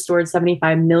 we've restored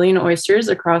 75 million oysters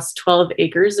across 12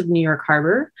 acres of New York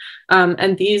Harbor.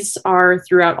 And these are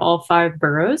throughout all 5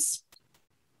 boroughs.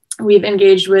 We've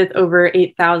engaged with over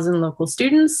 8,000 local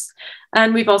students,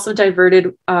 and we've also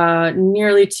diverted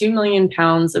nearly 2 million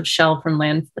pounds of shell from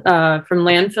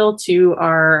landfill to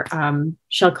our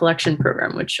shell collection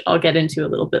program, which I'll get into a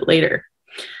little bit later.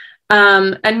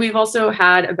 And we've also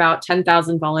had about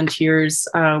 10,000 volunteers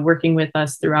working with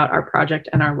us throughout our project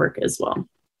and our work as well.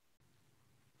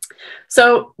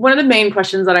 So one of the main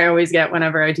questions that I always get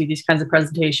whenever I do these kinds of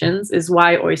presentations is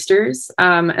why oysters?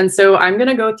 And so I'm going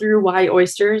to go through why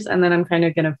oysters, and then I'm kind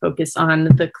of going to focus on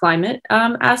the climate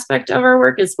aspect of our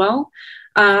work as well.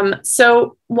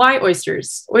 So why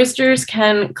oysters? Oysters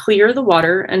can clear the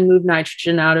water and move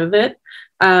nitrogen out of it.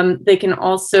 They can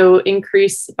also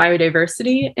increase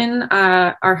biodiversity in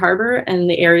our harbor and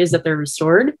the areas that they're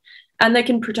restored, and they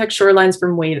can protect shorelines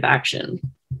from wave action.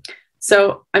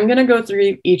 So I'm going to go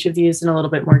through each of these in a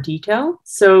little bit more detail.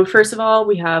 So first of all,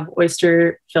 we have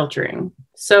oyster filtering.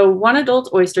 So one adult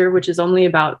oyster, which is only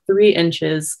about 3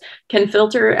 inches, can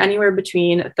filter anywhere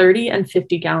between 30 and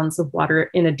 50 gallons of water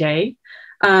in a day.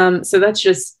 So that's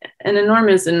just an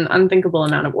enormous and unthinkable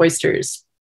amount of of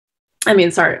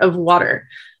water.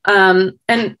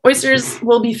 And oysters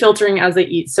will be filtering as they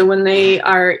eat. So when they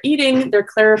are eating, they're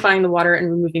clarifying the water and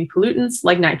removing pollutants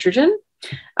like nitrogen.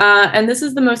 And this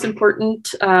is the most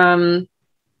important.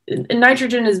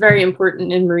 Nitrogen is very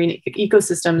important in marine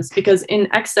ecosystems because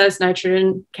in excess,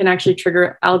 nitrogen can actually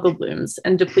trigger algal blooms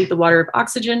and deplete the water of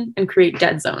oxygen and create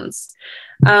dead zones.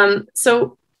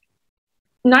 So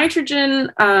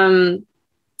nitrogen,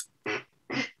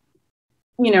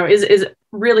 is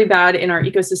really bad in our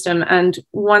ecosystem. And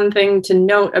one thing to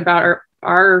note about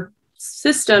our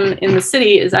system in the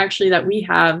city is actually that we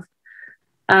have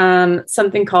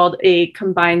something called a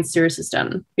combined sewer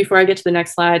system. Before I get to the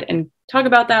next slide and talk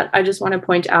about that, I just want to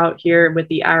point out here with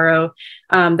the arrow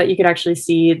that you could actually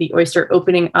see the oyster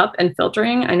opening up and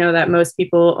filtering. I know that most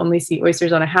people only see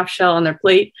oysters on a half shell on their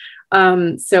plate.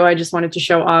 So I just wanted to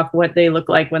show off what they look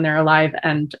like when they're alive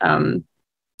and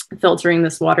filtering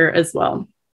this water as well.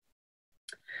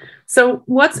 So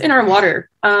what's in our water?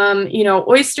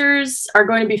 Oysters are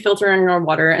going to be filtering our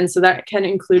water. And so that can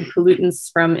include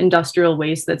pollutants from industrial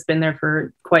waste that's been there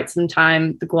for quite some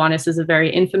time. The guanis is a very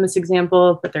infamous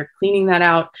example, but they're cleaning that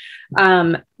out.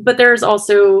 But there's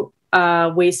also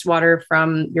wastewater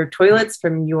from your toilets,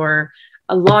 from your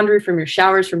laundry, from your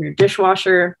showers, from your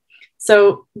dishwasher.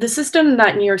 So the system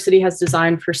that New York City has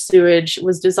designed for sewage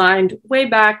was designed way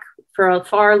back for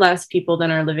far less people than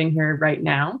are living here right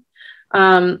now.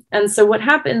 And so what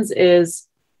happens is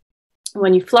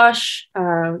when you flush,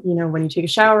 when you take a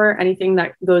shower, anything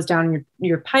that goes down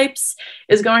your pipes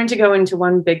is going to go into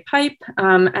one big pipe,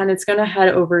 and it's going to head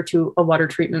over to a water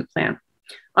treatment plant.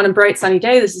 On a bright sunny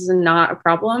day, this is not a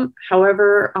problem.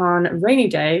 However, on a rainy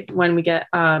day, when we get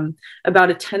about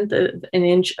 1/10 of an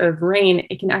inch of rain,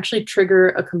 it can actually trigger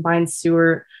a combined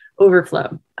sewer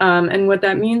overflow. And what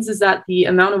that means is that the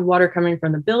amount of water coming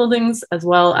from the buildings as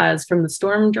well as from the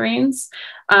storm drains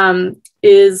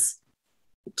is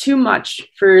too much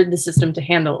for the system to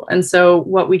handle. And so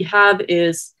what we have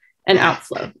is an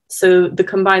outflow. So the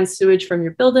combined sewage from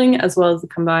your building, as well as the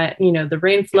combined, the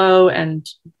rain flow and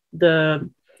the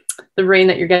rain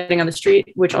that you're getting on the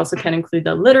street, which also can include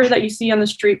the litter that you see on the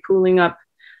street pooling up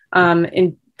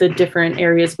in the different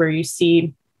areas where you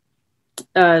see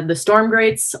the storm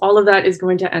grates, all of that is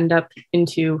going to end up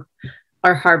into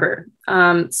our harbor.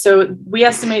 So we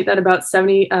estimate that about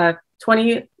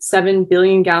 27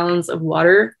 billion gallons of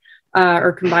water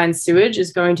or combined sewage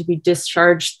is going to be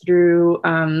discharged through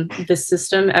this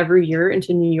system every year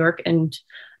into New York and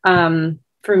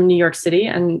from New York City.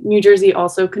 And New Jersey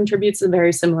also contributes a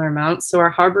very similar amount. So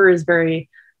our harbor is very,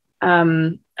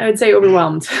 I would say,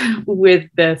 overwhelmed with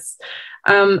this.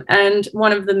 And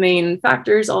one of the main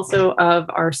factors also of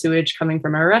our sewage coming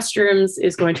from our restrooms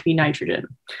is going to be nitrogen.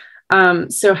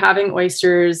 So having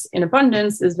oysters in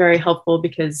abundance is very helpful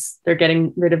because they're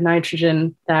getting rid of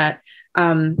nitrogen that,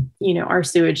 our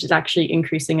sewage is actually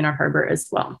increasing in our harbor as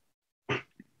well.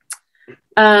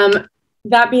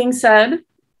 That being said,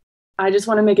 I just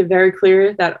want to make it very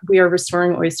clear that we are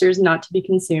restoring oysters not to be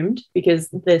consumed because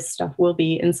this stuff will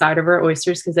be inside of our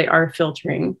oysters because they are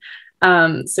filtering.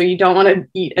 So you don't want to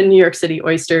eat a New York City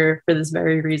oyster for this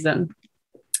very reason.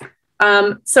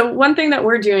 So one thing that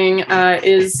we're doing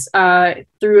is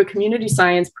through a community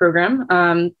science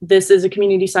program. This is a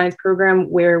community science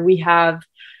program where we have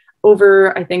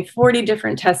over, I think, 40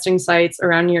 different testing sites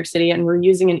around New York City, and we're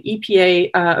using an EPA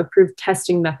approved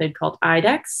testing method called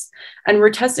IDEX. And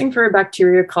we're testing for a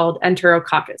bacteria called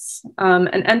Enterococcus.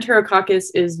 And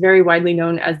Enterococcus is very widely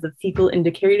known as the fecal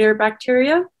indicator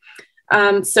bacteria.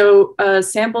 So a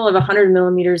sample of 100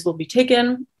 millimeters will be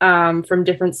taken from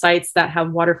different sites that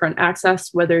have waterfront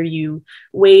access, whether you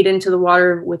wade into the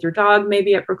water with your dog,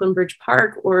 maybe at Brooklyn Bridge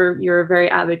Park, or you're a very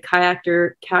avid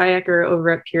kayaker over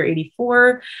at Pier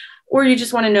 84, or you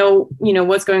just want to know,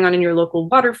 what's going on in your local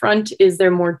waterfront. Is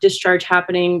there more discharge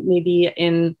happening maybe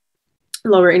in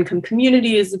lower income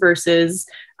communities versus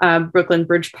Brooklyn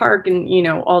Bridge Park and,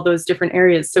 all those different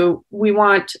areas. So we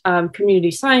want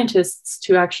community scientists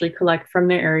to actually collect from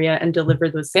their area and deliver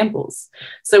those samples.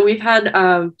 So we've had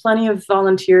plenty of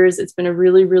volunteers. It's been a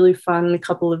really, really fun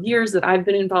couple of years that I've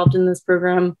been involved in this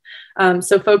program.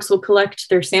 So folks will collect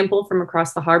their sample from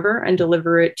across the harbor and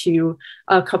deliver it to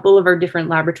a couple of our different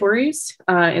laboratories.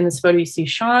 In this photo, you see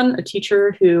Sean, a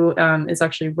teacher who is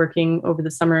actually working over the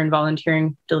summer and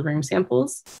volunteering, delivering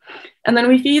samples. And then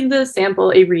we feed the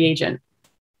sample a reagent.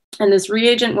 And this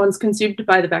reagent, once consumed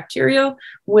by the bacteria,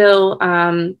 will,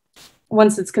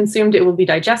 once it's consumed, it will be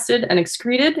digested and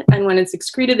excreted. And when it's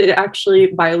excreted, it actually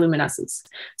bioluminesces.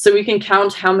 So we can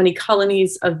count how many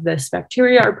colonies of this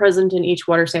bacteria are present in each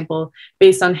water sample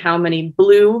based on how many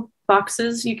blue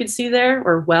boxes you could see there,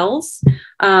 or wells.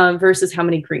 versus how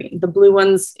many green. The blue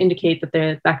ones indicate that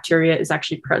the bacteria is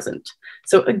actually present.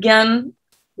 So again,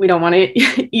 we don't want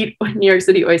to eat New York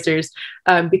City oysters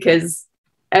because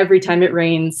every time it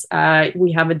rains,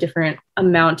 we have a different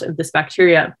amount of this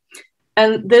bacteria.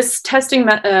 And this testing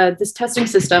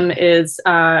system is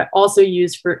also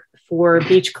used for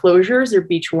beach closures or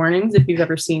beach warnings, if you've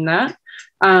ever seen that.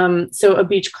 So a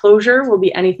beach closure will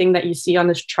be anything that you see on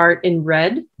this chart in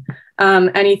red.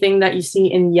 Anything that you see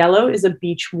in yellow is a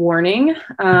beach warning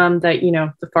that, you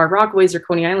know, the Far Rockaways or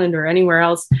Coney Island or anywhere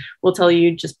else will tell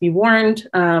you just be warned,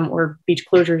 or beach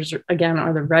closures, again,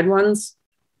 are the red ones.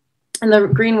 And the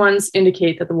green ones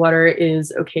indicate that the water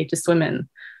is okay to swim in.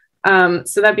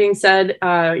 So that being said,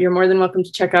 you're more than welcome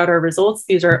to check out our results.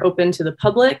 These are open to the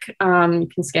public. You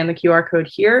can scan the QR code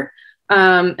here.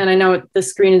 And I know the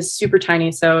screen is super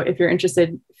tiny, so if you're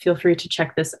interested, feel free to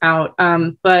check this out.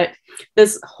 But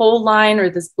this whole line or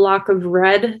this block of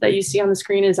red that you see on the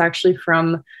screen is actually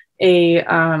from a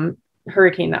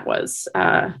hurricane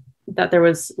that there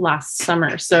was last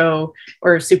summer, so,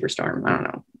 or a superstorm. I don't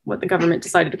know what the government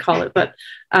decided to call it, but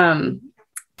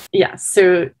yeah,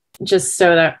 so just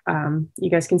so that you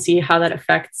guys can see how that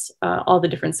affects all the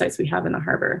different sites we have in the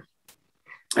harbor.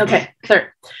 Okay,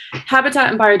 third, habitat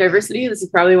and biodiversity. This is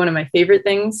probably one of my favorite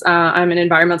things. I'm an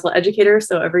environmental educator,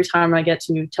 so every time I get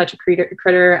to touch a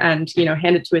critter and, you know,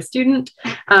 hand it to a student,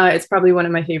 it's probably one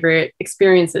of my favorite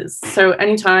experiences. So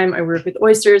anytime I work with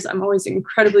oysters, I'm always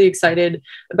incredibly excited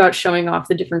about showing off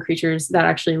the different creatures that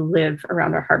actually live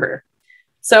around our harbor.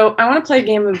 So I want to play a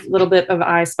game of a little bit of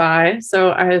I Spy.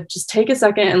 So I just take a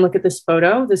second and look at this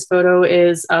photo. This photo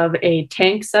is of a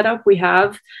tank setup we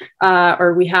have,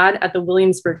 or we had at the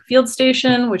Williamsburg Field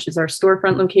Station, which is our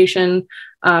storefront location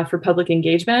for public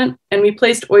engagement. And we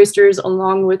placed oysters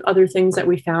along with other things that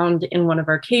we found in one of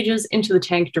our cages into the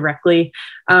tank directly,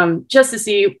 just to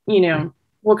see, you know,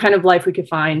 what kind of life we could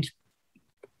find.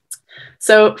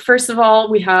 So first of all,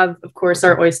 we have, of course,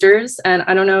 our oysters. And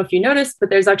I don't know if you noticed, but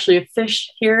there's actually a fish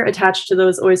here attached to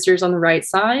those oysters on the right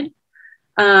side.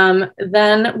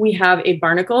 Then we have a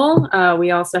barnacle.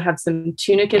 We also have some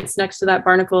tunicates next to that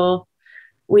barnacle.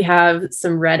 We have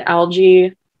some red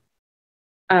algae.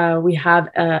 We have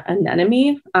an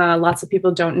anemone. Lots of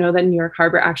people don't know that New York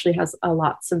Harbor actually has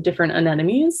lots of different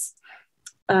anemones.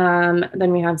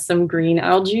 Then we have some green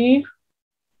algae.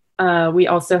 We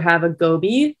also have a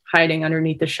goby hiding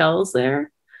underneath the shells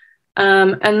there.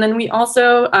 And then we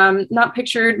also, not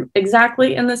pictured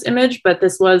exactly in this image, but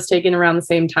this was taken around the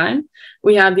same time.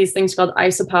 We have these things called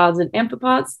isopods and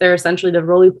amphipods. They're essentially the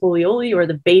roly-poly-oly, or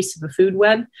the base of a food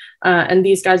web. And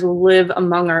these guys will live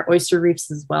among our oyster reefs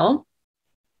as well.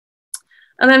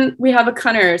 And then we have a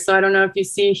cunner. So I don't know if you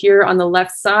see here on the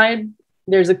left side,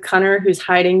 there's a cunner who's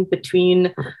hiding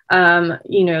between,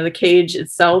 you know, the cage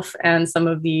itself and some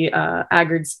of the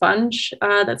agar sponge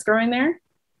that's growing there.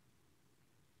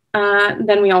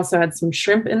 Then we also had some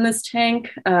shrimp in this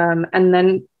tank. And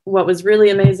then what was really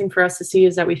amazing for us to see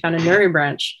is that we found a nuri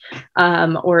branch,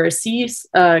 or a sea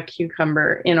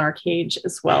cucumber in our cage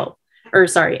as well, or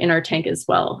sorry, in our tank as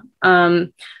well.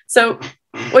 So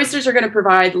oysters are going to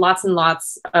provide lots and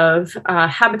lots of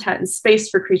habitat and space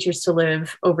for creatures to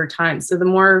live over time. So the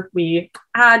more we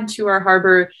add to our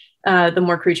harbor, the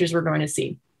more creatures we're going to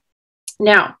see.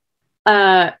 Now,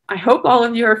 I hope all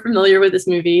of you are familiar with this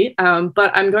movie,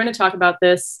 but I'm going to talk about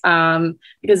this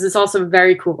because it's also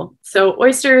very cool. So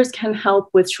oysters can help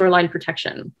with shoreline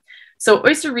protection. So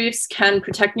oyster reefs can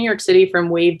protect New York City from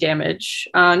wave damage,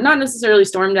 not necessarily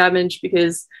storm damage,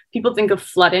 because people think of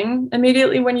flooding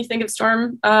immediately when you think of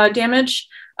storm damage.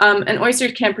 And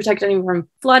oysters can't protect anyone from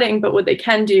flooding, but what they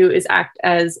can do is act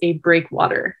as a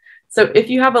breakwater. So if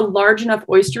you have a large enough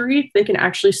oyster reef, they can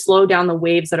actually slow down the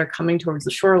waves that are coming towards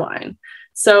the shoreline.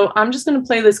 So I'm just going to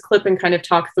play this clip and kind of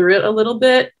talk through it a little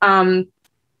bit.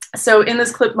 So in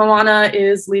this clip, Moana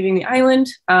is leaving the island.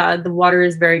 The water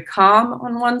is very calm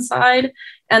on one side.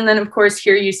 And then, of course,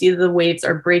 here you see the waves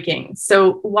are breaking.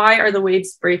 So why are the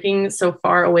waves breaking so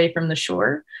far away from the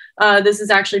shore? This is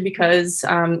actually because,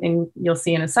 and you'll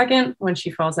see in a second, when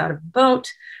she falls out of the boat,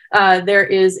 there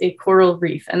is a coral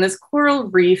reef. And this coral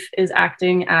reef is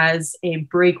acting as a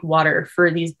breakwater for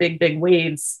these big, big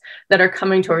waves that are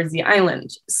coming towards the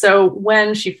island. So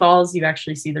when she falls, you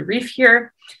actually see the reef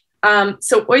here.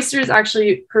 So oysters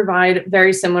actually provide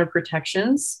very similar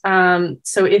protections.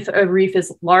 So if a reef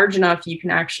is large enough, you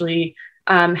can actually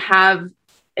have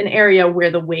an area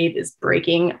where the wave is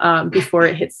breaking before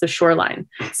it hits the shoreline.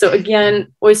 So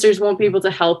again, oysters won't be able to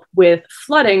help with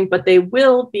flooding, but they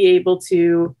will be able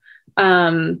to,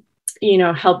 you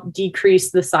know, help decrease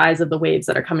the size of the waves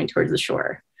that are coming towards the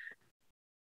shore.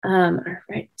 All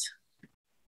right.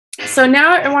 So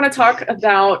now I want to talk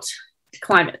about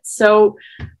climate. So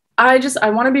I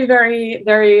want to be very,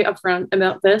 very upfront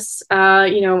about this.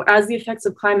 As the effects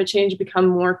of climate change become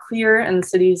more clear and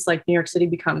cities like New York City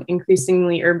become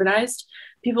increasingly urbanized,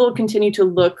 people continue to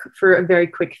look for a very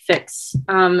quick fix.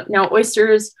 Now,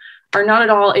 oysters are not at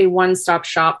all a one-stop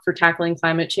shop for tackling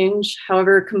climate change.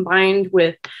 However, combined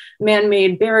with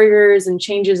man-made barriers and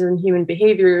changes in human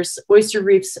behaviors, oyster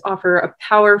reefs offer a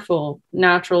powerful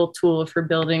natural tool for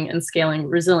building and scaling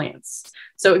resilience.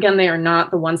 So again, they are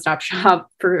not the one-stop shop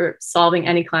for solving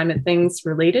any climate things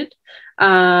related,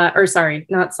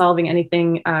 not solving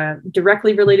anything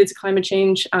directly related to climate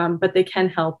change, but they can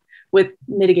help with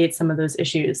mitigate some of those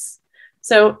issues.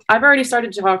 So I've already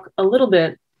started to talk a little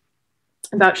bit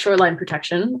about shoreline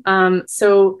protection.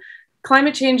 So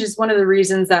climate change is one of the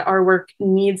reasons that our work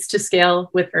needs to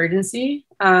scale with urgency.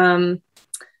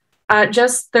 At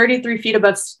just 33 feet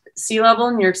above sea level,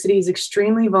 New York City is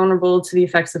extremely vulnerable to the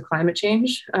effects of climate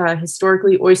change.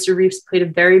 Historically, oyster reefs played a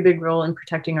very big role in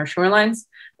protecting our shorelines,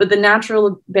 but the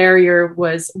natural barrier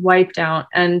was wiped out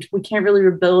and we can't really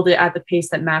rebuild it at the pace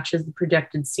that matches the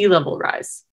projected sea level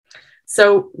rise.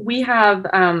 So we have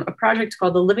a project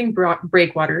called the Living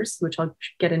Breakwaters, which I'll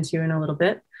get into in a little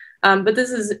bit. But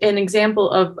this is an example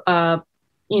of a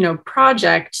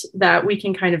project that we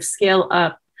can kind of scale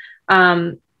up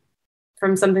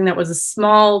from something that was a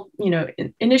small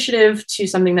initiative to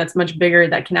something that's much bigger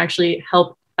that can actually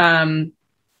help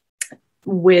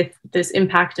with this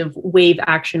impact of wave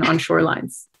action on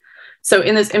shorelines. So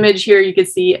in this image here, you can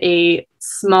see a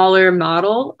smaller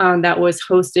model that was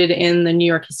hosted in the New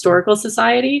York Historical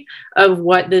Society of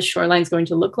what this shoreline is going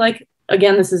to look like.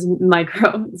 Again, this is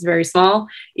micro, it's very small.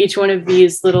 Each one of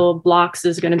these little blocks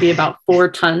is going to be about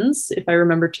 4 tons, if I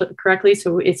remember correctly.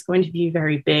 So it's going to be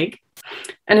very big.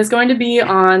 And it's going to be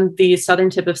on the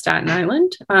southern tip of Staten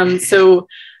Island. So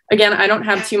again, I don't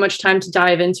have too much time to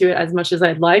dive into it as much as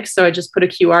I'd like. So I just put a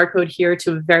QR code here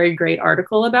to a very great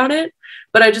article about it.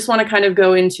 But I just want to kind of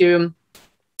go into,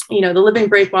 the Living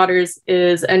Breakwaters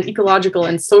is an ecological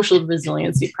and social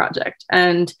resiliency project.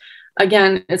 And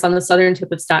again, it's on the southern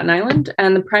tip of Staten Island.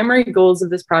 And the primary goals of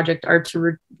this project are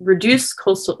to reduce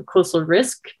coastal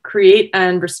risk, create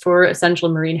and restore essential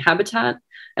marine habitat,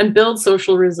 and build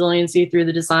social resiliency through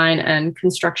the design and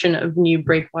construction of new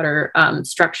breakwater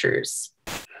structures.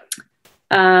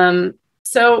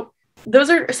 So those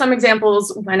are some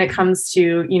examples when it comes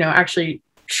to, actually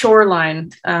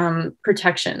shoreline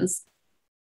protections.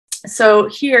 So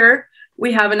here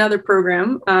we have another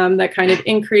program that kind of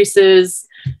increases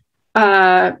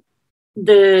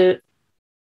the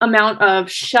amount of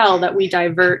shell that we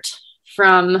divert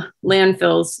from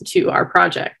landfills to our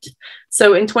project.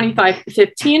 So in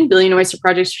 2015, Billion Oyster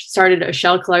Project started a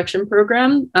shell collection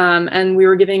program, and we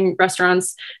were giving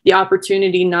restaurants the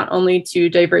opportunity not only to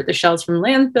divert the shells from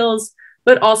landfills,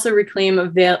 but also reclaim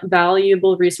a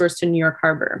valuable resource to New York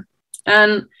Harbor.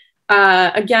 And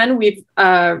again, we've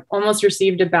almost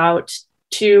received about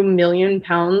 2 million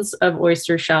pounds of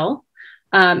oyster shell.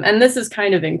 And this is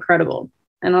kind of incredible,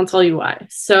 and I'll tell you why.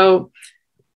 So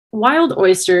wild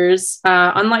oysters,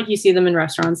 unlike you see them in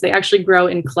restaurants, they actually grow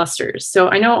in clusters. So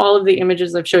I know all of the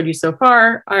images I've showed you so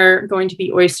far are going to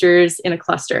be oysters in a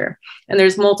cluster, and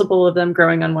there's multiple of them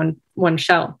growing on one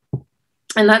shell.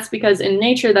 And that's because in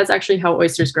nature, that's actually how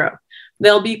oysters grow.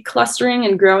 They'll be clustering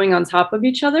and growing on top of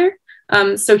each other.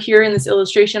 So here in this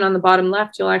illustration on the bottom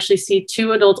left, you'll actually see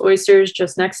 2 adult oysters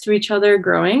just next to each other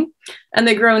growing, and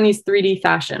they grow in these 3D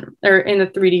fashion, or in a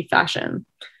 3D fashion.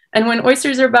 And when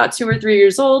oysters are about 2 or 3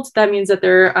 years old, that means that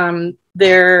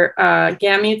their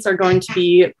gametes are going to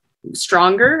be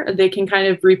stronger. They can kind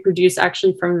of reproduce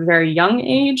actually from a very young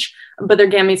age, but their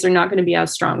gametes are not going to be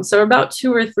as strong. So about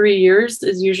 2 or 3 years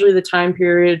is usually the time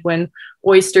period when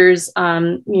oysters,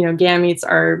 gametes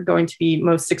are going to be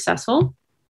most successful.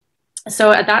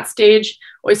 So at that stage,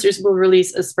 oysters will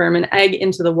release a sperm and egg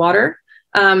into the water.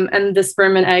 And the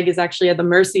sperm and egg is actually at the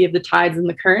mercy of the tides and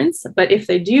the currents. But if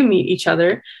they do meet each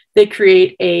other, they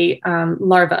create a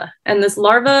larva. And this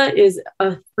larva is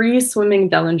a free swimming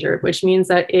Dellinger, which means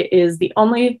that it is the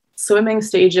only swimming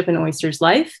stage of an oyster's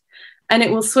life. And it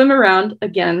will swim around,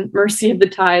 again, mercy of the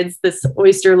tides. This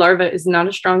oyster larva is not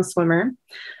a strong swimmer.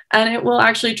 And it will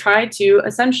actually try to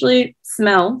essentially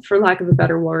smell, for lack of a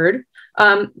better word,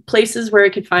 places where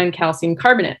it could find calcium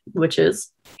carbonate, which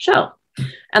is shell.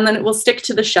 And then it will stick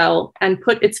to the shell and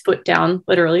put its foot down,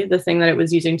 literally the thing that it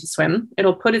was using to swim.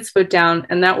 It'll put its foot down,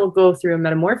 and that will go through a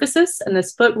metamorphosis, and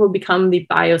this foot will become the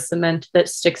biocement that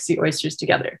sticks the oysters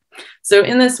together. So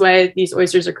in this way, these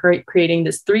oysters are creating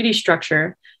this 3D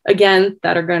structure, again,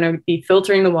 that are going to be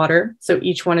filtering the water. So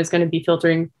each one is going to be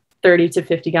filtering 30 to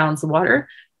 50 gallons of water,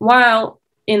 while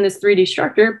in this 3D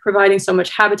structure, providing so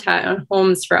much habitat and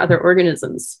homes for other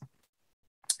organisms.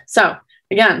 So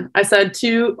again, I said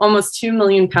almost 2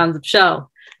 million pounds of shell.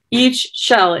 Each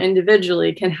shell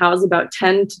individually can house about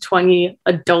 10 to 20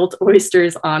 adult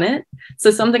oysters on it.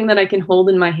 So something that I can hold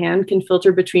in my hand can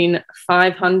filter between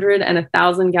 500 and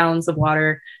 1,000 gallons of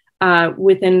water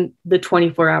within the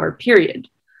 24-hour period.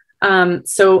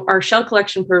 So our shell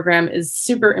collection program is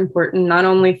super important, not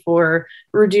only for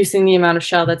reducing the amount of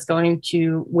shell that's going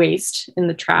to waste in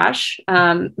the trash,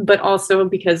 but also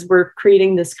because we're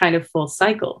creating this kind of full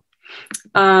cycle.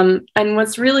 And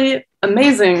what's really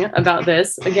amazing about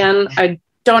this, again, I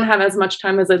don't have as much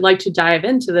time as I'd like to dive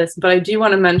into this, but I do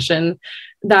want to mention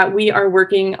that we are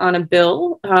working on a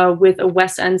bill with a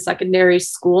West End secondary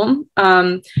school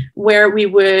where we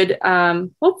would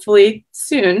hopefully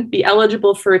soon be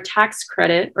eligible for a tax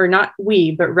credit, or not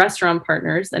we, but restaurant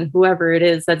partners and whoever it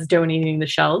is that's donating the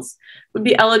shells would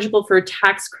be eligible for a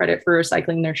tax credit for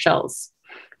recycling their shells.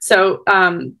 So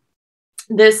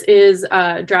this is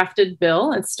a drafted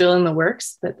bill. It's still in the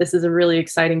works, but this is a really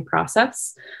exciting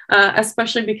process,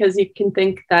 especially because you can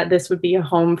think that this would be a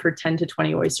home for 10 to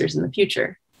 20 oysters in the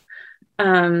future.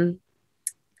 Great.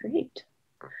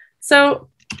 So,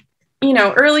 you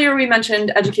know, earlier we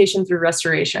mentioned education through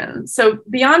restoration. So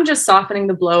beyond just softening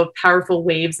the blow of powerful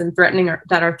waves and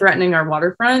that are threatening our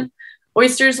waterfront,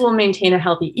 oysters will maintain a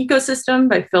healthy ecosystem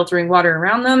by filtering water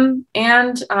around them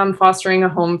and fostering a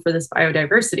home for this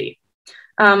biodiversity.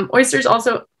 Oysters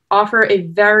also offer a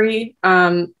very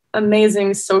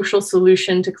amazing social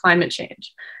solution to climate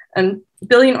change. And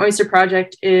Billion Oyster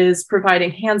Project is providing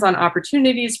hands-on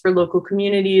opportunities for local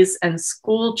communities and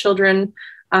school children,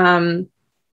 all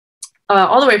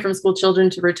the way from school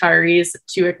children to retirees,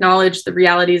 to acknowledge the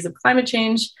realities of climate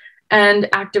change and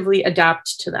actively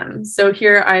adapt to them. So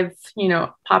here I've, you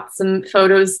know, popped some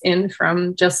photos in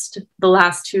from just the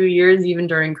last 2 years, even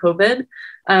during COVID.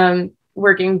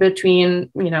 Working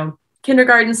between, you know,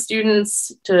 kindergarten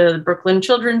students to the Brooklyn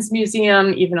Children's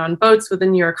Museum, even on boats with the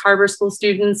New York Harbor School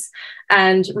students,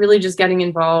 and really just getting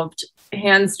involved,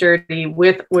 hands dirty,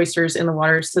 with oysters in the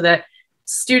water so that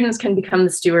students can become the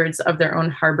stewards of their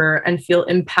own harbor and feel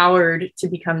empowered to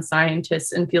become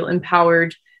scientists and feel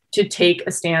empowered to take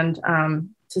a stand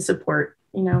to support,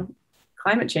 you know,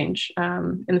 climate change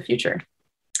in the future.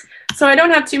 So I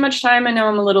don't have too much time. I know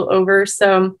I'm a little over,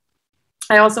 so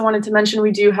I also wanted to mention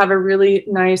we do have a really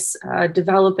nice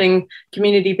developing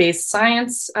community-based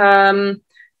science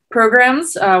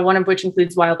programs, one of which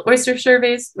includes wild oyster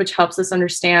surveys, which helps us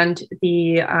understand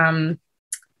the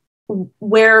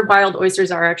where wild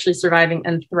oysters are actually surviving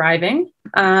and thriving.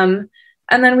 And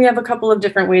then we have a couple of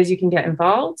different ways you can get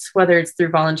involved, whether it's through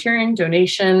volunteering,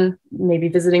 donation, maybe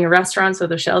visiting a restaurant so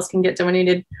the shells can get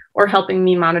donated, or helping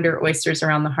me monitor oysters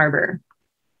around the harbor.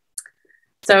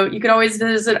 So you can always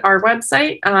visit our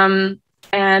website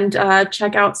and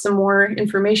check out some more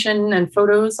information and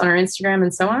photos on our Instagram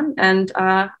and so on. And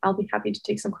I'll be happy to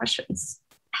take some questions.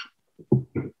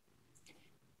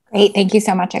 Great. Thank you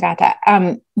so much,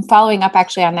 Agata. Following up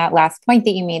actually on that last point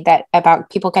that you made that about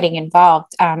people getting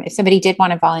involved, if somebody did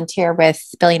want to volunteer with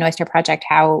Billion Oyster Project,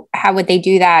 how would they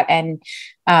do that? And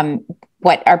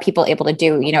what are people able to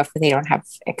do, you know, if they don't have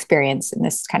experience in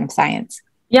this kind of science?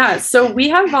 Yeah, so we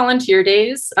have volunteer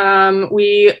days.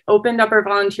 We opened up our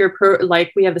volunteer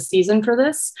we have a season for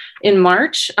this in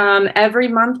March. Every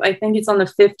month, I think it's on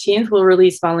the 15th, we'll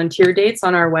release volunteer dates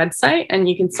on our website, and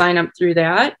you can sign up through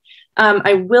that.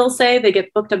 I will say they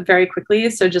get booked up very quickly,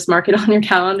 so just mark it on your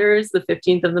calendars, the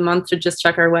 15th of the month, to just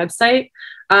check our website.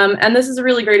 And this is a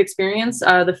really great experience.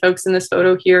 The folks in this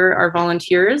photo here are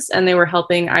volunteers, and they were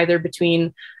helping either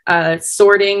between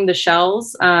sorting the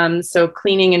shells, so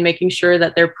cleaning and making sure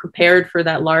that they're prepared for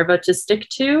that larva to stick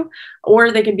to, or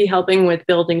they could be helping with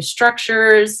building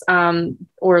structures,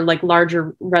 or like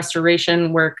larger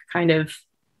restoration work, kind of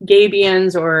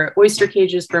gabions or oyster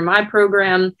cages for my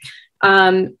program.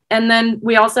 And then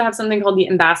we also have something called the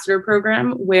Ambassador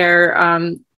Program, where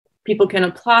people can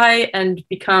apply and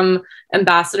become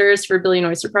ambassadors for Billion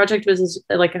Oyster Project, which is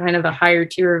like a kind of a higher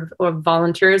tier of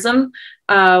volunteerism,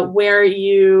 where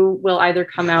you will either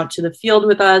come out to the field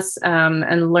with us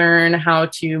and learn how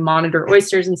to monitor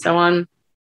oysters and so on.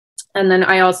 And then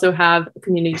I also have a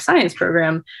community science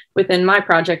program within my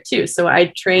project too. So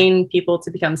I train people to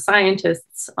become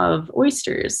scientists of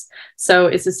oysters. So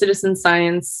it's a citizen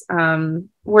science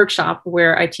workshop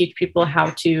where I teach people how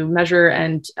to measure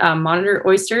and monitor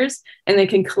oysters, and they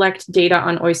can collect data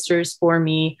on oysters for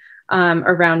me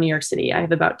around New York City. I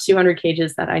have about 200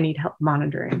 cages that I need help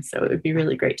monitoring. So it would be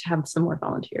really great to have some more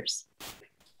volunteers.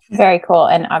 Very cool.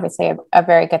 And obviously a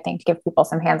very good thing to give people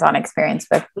some hands-on experience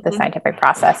with the scientific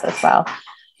process as well.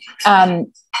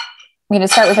 I'm going to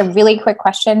start with a really quick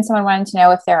question. Someone wanted to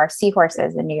know if there are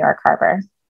seahorses in New York Harbor.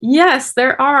 Yes,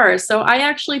 there are. So I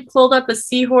actually pulled up a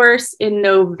seahorse in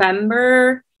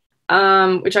November,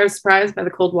 which I was surprised by the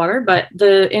cold water. But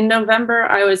in November,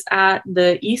 I was at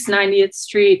the East 90th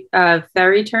Street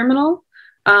ferry terminal.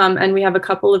 And we have a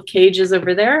couple of cages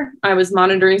over there. I was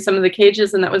monitoring some of the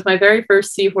cages, and that was my very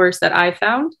first seahorse that I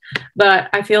found. But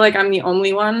I feel like I'm the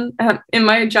only one in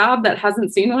my job that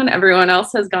hasn't seen one. Everyone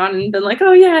else has gone and been like,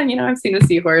 oh yeah, I've seen a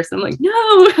seahorse. I'm like,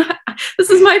 no, this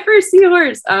is my first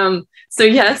seahorse. So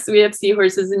yes, we have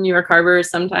seahorses in New York Harbor.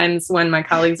 Sometimes when my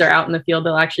colleagues are out in the field,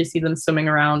 they'll actually see them swimming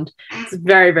around. It's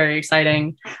very, very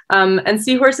exciting. And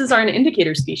seahorses are an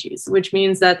indicator species, which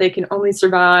means that they can only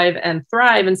survive and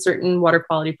thrive in certain water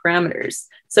quality parameters.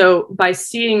 So by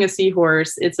seeing a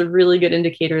seahorse, it's a really good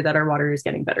indicator that our water is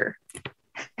getting better.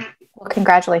 Well,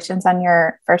 congratulations on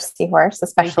your first seahorse,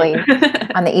 especially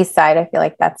on the east side. I feel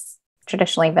like that's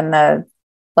traditionally been the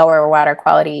lower water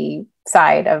quality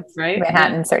side of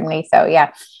Manhattan, certainly. So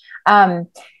yeah.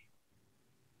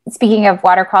 Speaking of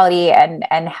water quality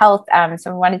and health,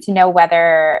 so we wanted to know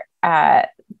whether the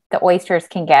oysters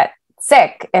can get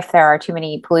sick if there are too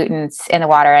many pollutants in the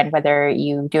water, and whether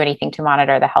you do anything to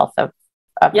monitor the health of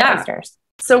the oysters.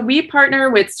 So we partner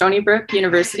with Stony Brook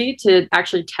University to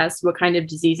actually test what kind of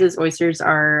diseases oysters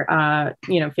are,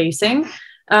 facing.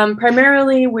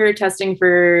 Primarily, we're testing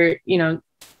for,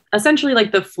 essentially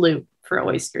like the flu for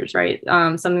oysters, right?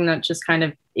 Something that just kind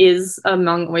of is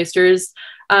among oysters.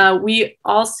 We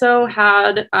also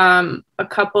had a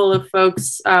couple of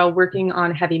folks working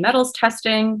on heavy metals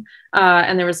testing,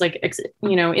 and there was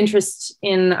interest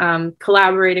in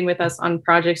collaborating with us on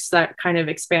projects that kind of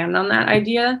expand on that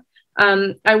idea.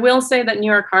 I will say that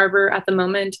New York Harbor at the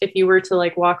moment, if you were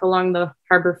to walk along the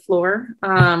harbor floor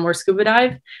or scuba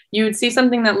dive, you would see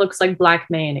something that looks like black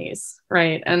mayonnaise,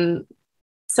 right? And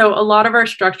so a lot of our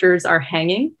structures are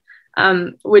hanging,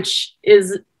 which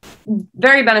is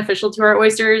very beneficial to our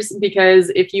oysters,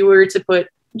 because if you were to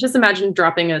just imagine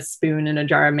dropping a spoon in a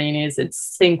jar of mayonnaise, it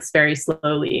sinks very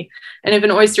slowly. And if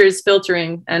an oyster is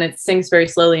filtering and it sinks very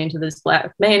slowly into this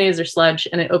black mayonnaise or sludge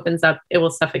and it opens up, it will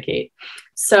suffocate.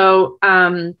 So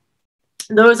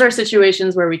those are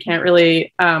situations where we can't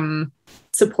really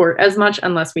support as much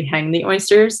unless we hang the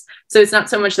oysters. So it's not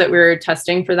so much that we're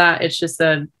testing for that. It's just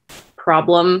a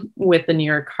problem with the New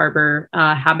York Harbor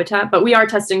habitat, but we are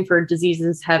testing for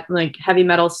diseases. Like heavy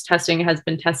metals testing has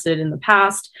been tested in the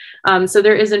past. So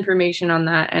there is information on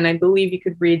that. And I believe you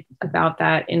could read about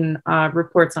that in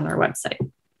reports on our website.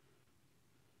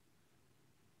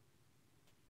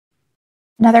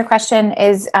 Another question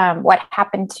is what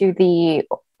happened to the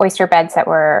oyster beds that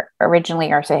were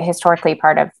originally or historically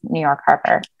part of New York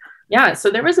Harbor? Yeah, so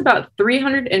there was about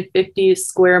 350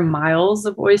 square miles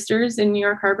of oysters in New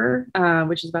York Harbor,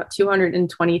 which is about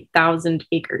 220,000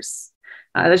 acres.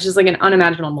 That's just like an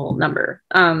unimaginable number.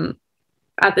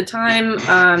 At the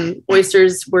time,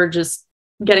 oysters were just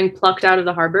getting plucked out of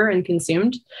the harbor and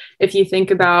consumed. If you think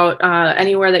about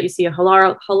anywhere that you see a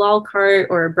halal cart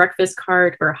or a breakfast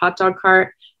cart or a hot dog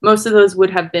cart, most of those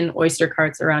would have been oyster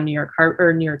carts around New York Harbor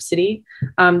or New York City.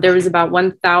 There was about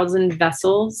 1,000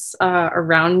 vessels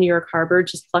around New York Harbor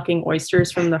just plucking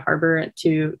oysters from the harbor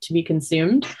to be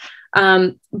consumed.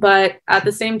 But at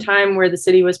the same time, where the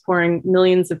city was pouring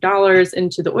millions of dollars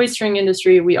into the oystering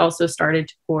industry, we also started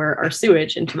to pour our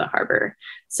sewage into the harbor.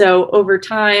 So over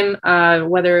time,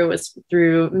 whether it was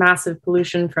through massive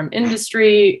pollution from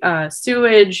industry,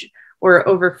 sewage, or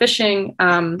overfishing,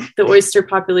 the oyster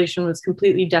population was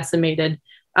completely decimated.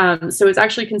 So it's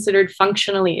actually considered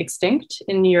functionally extinct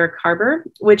in New York Harbor,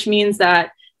 which means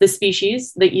that the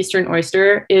species, the eastern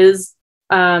oyster,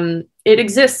 it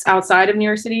exists outside of New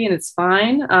York City and it's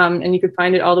fine. And you could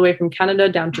find it all the way from Canada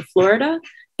down to Florida.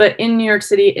 But in New York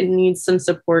City, it needs some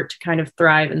support to kind of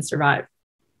thrive and survive.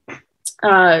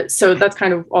 So that's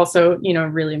kind of also, a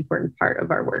really important part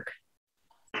of our work.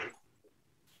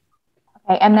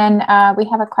 Okay, and then we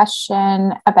have a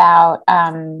question about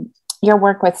your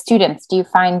work with students. Do you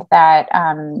find that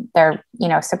they're,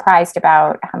 surprised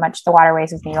about how much the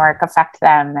waterways of New York affect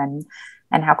them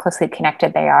and how closely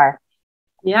connected they are?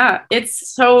 Yeah,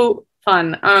 it's so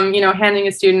fun. Handing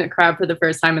a student a crab for the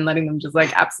first time and letting them just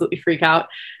absolutely freak out.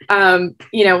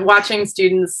 Watching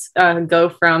students go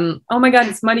from, oh my God,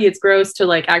 it's muddy, it's gross,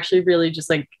 to actually really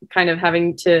just kind of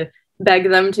having to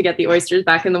beg them to get the oysters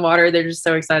back in the water. They're just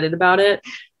so excited about it.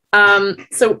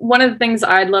 So one of the things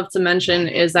I'd love to mention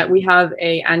is that we have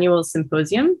an annual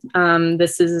symposium.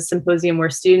 This is a symposium where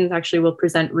students actually will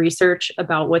present research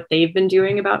about what they've been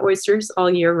doing about oysters all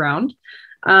year round.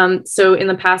 So in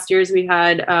the past years, we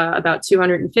had about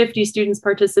 250 students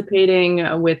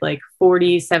participating with like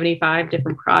 75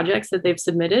 different projects that they've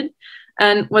submitted.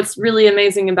 And what's really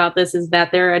amazing about this is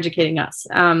that they're educating us.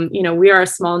 You know, we are a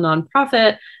small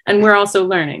nonprofit and we're also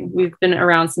learning. We've been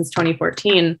around since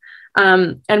 2014.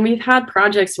 And we've had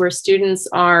projects where students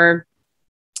are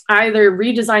either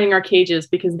redesigning our cages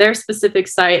because their specific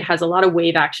site has a lot of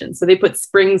wave action. So they put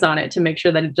springs on it to make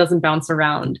sure that it doesn't bounce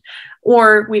around.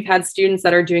 Or we've had students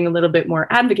that are doing a little bit more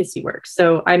advocacy work.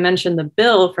 So I mentioned the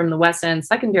bill from the West End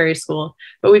Secondary School,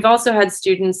 but we've also had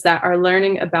students that are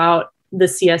learning about the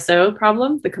CSO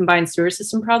problem, the combined sewer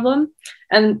system problem.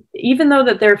 And even though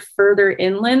that they're further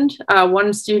inland,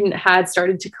 one student had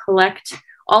started to collect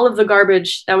all of the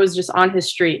garbage that was just on his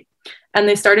street. And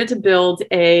they started to build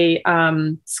a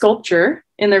sculpture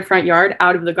in their front yard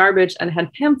out of the garbage and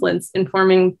had pamphlets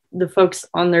informing the folks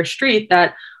on their street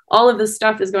that all of this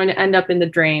stuff is going to end up in the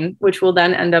drain, which will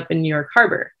then end up in New York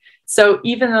Harbor. So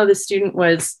even though the student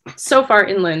was so far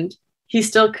inland, he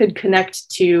still could connect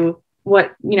to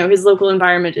what, you know, his local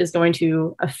environment is going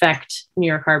to affect New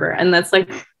York Harbor. And that's like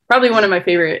probably one of my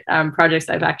favorite projects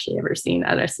I've actually ever seen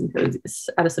at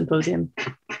a symposium.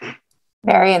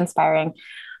 Very inspiring.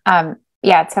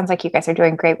 Yeah, it sounds like you guys are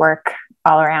doing great work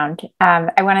all around.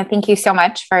 I want to thank you so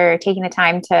much for taking the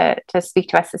time to speak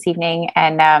to us this evening.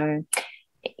 And,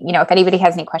 you know, if anybody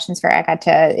has any questions for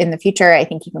Agata in the future, I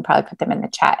think you can probably put them in the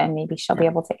chat and maybe she'll be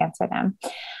able to answer them.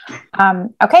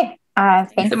 Okay.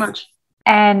 Thanks so much.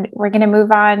 And we're going to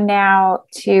move on now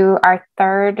to our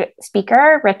third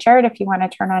speaker, Richard, if you want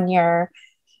to turn on your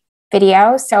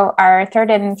video. So our third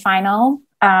and final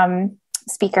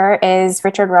speaker is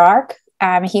Richard Roark.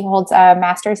 He holds a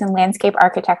master's in landscape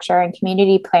architecture and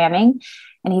community planning,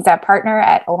 and he's a partner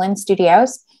at Olin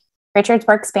Studios. Richard's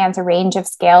work spans a range of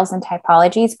scales and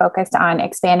typologies focused on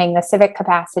expanding the civic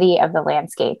capacity of the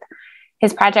landscape.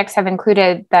 His projects have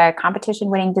included the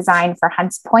competition-winning design for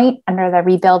Hunts Point under the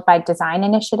Rebuild by Design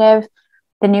initiative,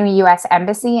 the new U.S.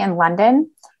 Embassy in London,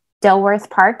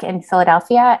 Dilworth Park in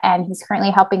Philadelphia, and he's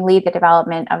currently helping lead the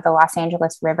development of the Los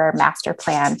Angeles River Master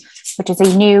Plan, which is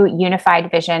a new unified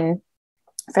vision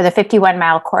for the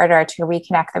 51-mile corridor to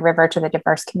reconnect the river to the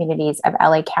diverse communities of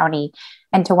LA County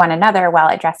and to one another while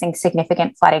addressing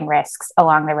significant flooding risks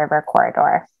along the river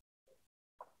corridor.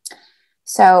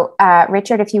 So,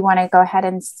 Richard, if you want to go ahead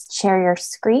and share your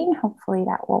screen, hopefully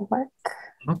that will work.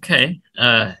 Okay.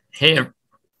 Hey,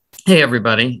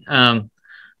 everybody. I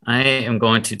am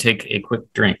going to take a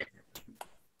quick drink.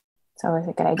 It's always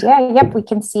a good idea. Yep, we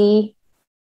can see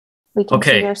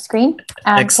your screen.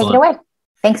 Take it away.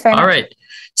 Thanks very much. All right.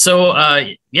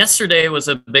 So yesterday was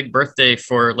a big birthday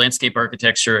for landscape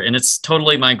architecture, and it's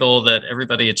totally my goal that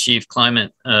everybody achieve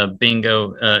climate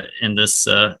bingo in this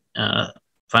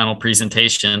final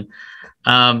presentation.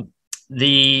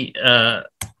 The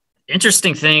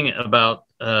interesting thing about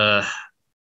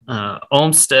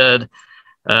Olmsted,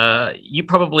 you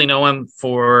probably know him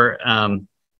for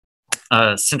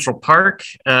Central Park,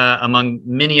 among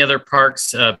many other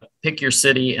parks. Pick your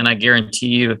city, and I guarantee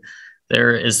you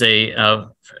there is a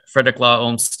Frederick Law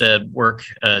Olmsted work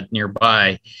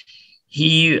nearby.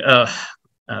 He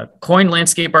coined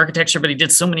landscape architecture, but he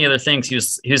did so many other things. He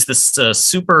was this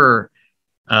super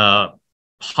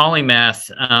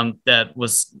polymath that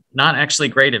was not actually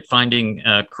great at finding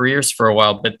careers for a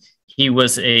while, but he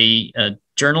was a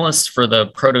journalist for the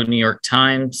Proto-New York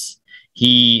Times.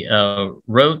 He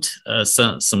wrote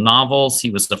some novels. He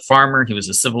was a farmer. He was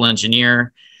a civil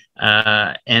engineer.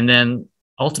 And then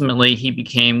ultimately, he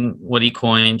became what he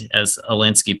coined as a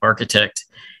landscape architect.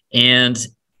 And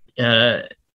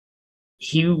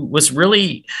he was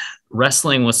really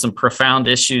wrestling with some profound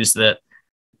issues that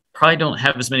probably don't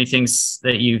have as many things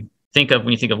that you think of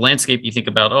when you think of landscape. You think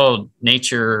about, oh,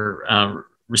 nature,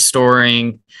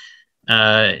 restoring,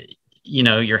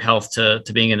 your health to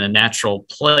being in a natural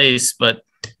place, but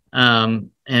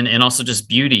and also just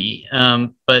beauty.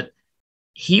 But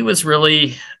he was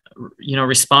really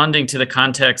responding to the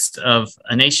context of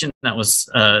a nation that was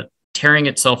tearing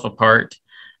itself apart.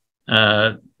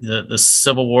 The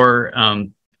Civil War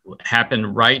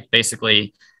happened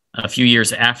basically a few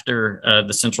years after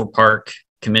the Central Park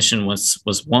Commission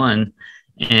was won,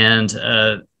 and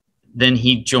then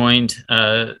he joined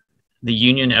the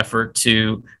union effort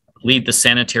to lead the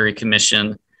Sanitary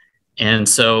Commission, and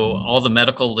so all the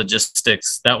medical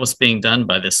logistics that was being done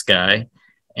by this guy,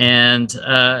 and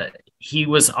he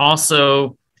was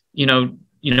also,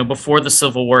 before the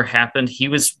Civil War happened, he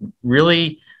was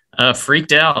really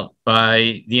freaked out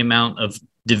by the amount of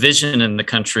division in the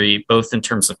country, both in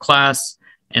terms of class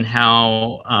and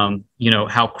how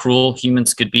cruel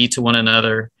humans could be to one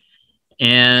another.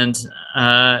 And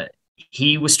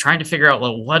he was trying to figure out,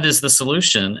 well, what is the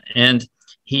solution? And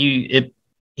he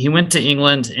went to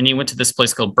England, and he went to this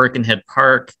place called Birkenhead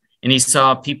Park, and he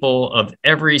saw people of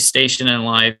every station in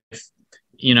life,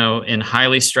 in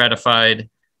highly stratified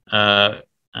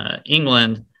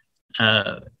England,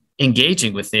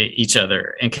 engaging with each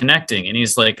other and connecting. And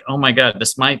he's like, oh my God,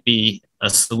 this might be a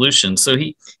solution. So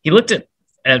he looked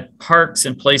at parks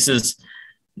and places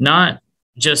not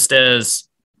just as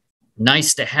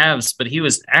nice to haves, but he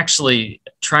was actually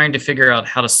trying to figure out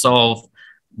how to solve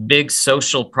big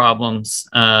social problems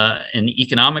and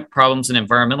economic problems and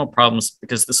environmental problems,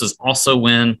 because this is also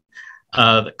when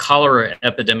the cholera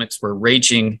epidemics were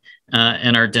raging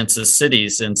in our densest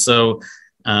cities. And so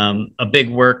a big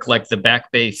work like the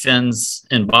Back Bay Fens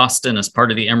in Boston as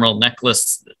part of the Emerald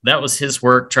Necklace, that was his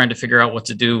work trying to figure out what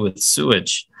to do with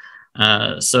sewage.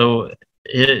 So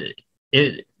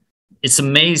it's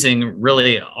amazing,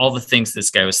 really, all the things this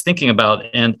guy was thinking about.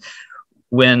 And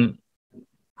when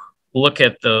look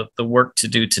at the work to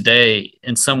do today,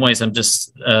 in some ways, I'm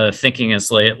just thinking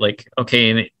as like,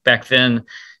 okay, back then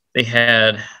they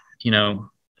had,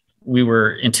 we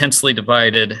were intensely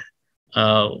divided,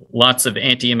 lots of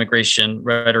anti-immigration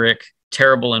rhetoric,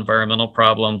 terrible environmental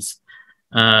problems.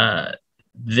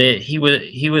 He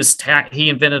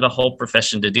invented a whole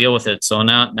profession to deal with it. So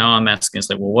now I'm asking, it's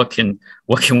like, well, what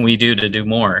can we do to do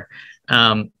more?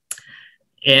 And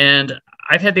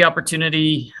I've had the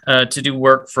opportunity to do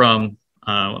work from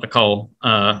what I call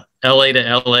LA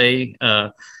to LA,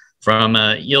 from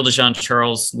Ile de Jean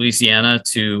Charles, Louisiana,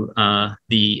 to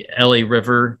the LA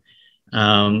River,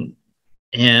 and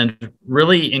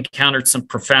really encountered some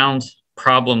profound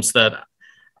problems that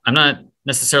I'm not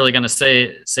necessarily going to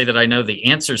say that I know the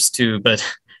answers to, but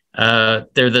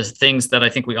they're the things that I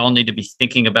think we all need to be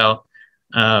thinking about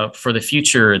for the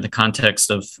future in the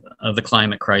context of the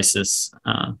climate crisis.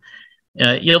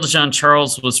 Ile de Jean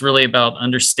Charles was really about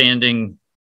understanding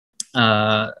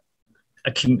a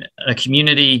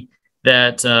community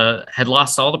that had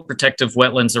lost all the protective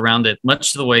wetlands around it,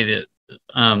 much the way that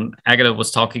Agata was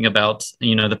talking about,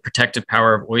 the protective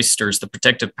power of oysters, the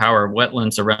protective power of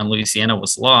wetlands around Louisiana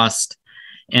was lost.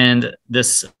 And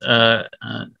this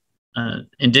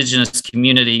indigenous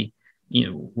community,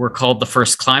 were called the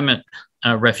first climate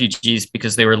refugees,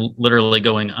 because they were literally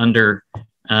going under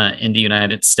in the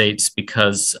United States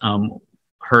because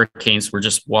hurricanes were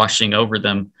just washing over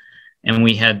them. And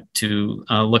we had to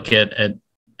look at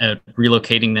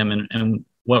relocating them and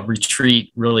what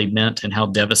retreat really meant and how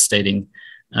devastating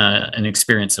an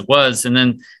experience it was. And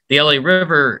then the LA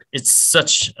River, it's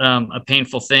such a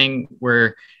painful thing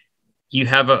where you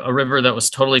have a river that was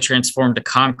totally transformed to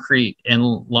concrete and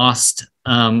lost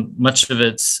much of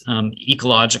its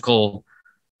ecological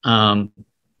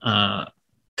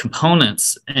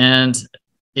components. And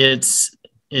it's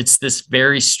this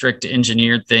very strict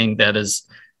engineered thing that is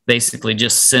basically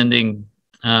just sending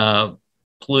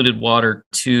polluted water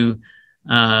to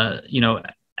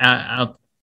out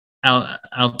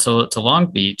to Long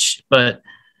Beach. But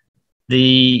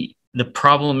the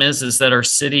problem is that our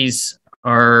cities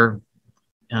are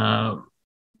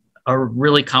a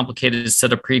really complicated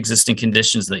set of pre-existing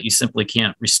conditions that you simply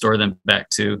can't restore them back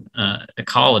to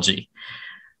ecology.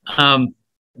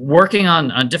 Working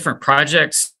on different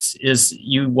projects is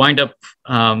you wind up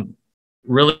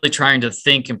really trying to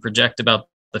think and project about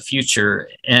the future.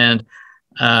 And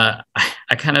I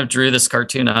kind of drew this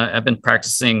cartoon. I've been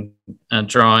practicing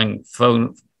drawing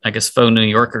faux New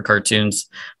Yorker cartoons,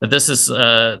 but this is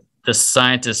this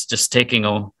scientist just taking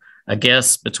a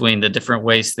guess between the different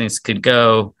ways things could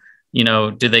go.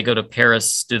 Do they go to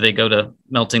Paris? Do they go to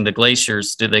melting the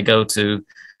glaciers? Do they go to,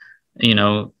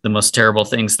 the most terrible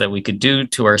things that we could do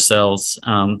to ourselves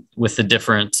with the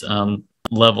different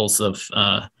levels of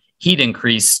heat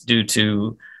increase due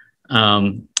to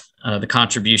the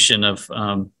contribution of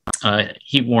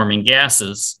heat warming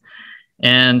gases.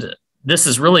 And this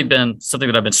has really been something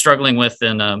that I've been struggling with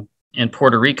in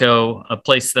Puerto Rico, a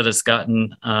place that has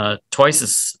gotten twice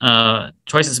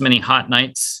as many hot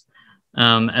nights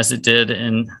as it did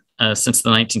since the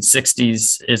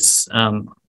 1960s. It's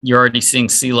you're already seeing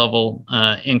sea level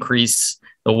increase.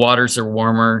 The waters are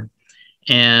warmer,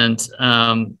 and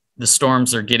the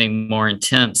storms are getting more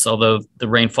intense, although the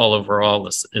rainfall overall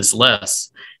is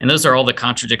less. And those are all the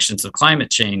contradictions of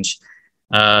climate change.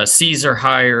 Seas are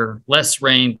higher, less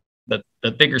rain, but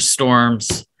bigger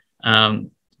storms.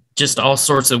 Just all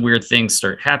sorts of weird things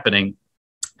start happening.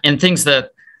 and things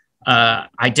that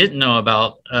I didn't know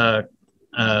about,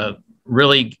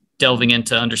 really delving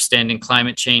into understanding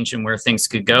climate change and where things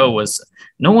could go, was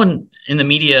no one in the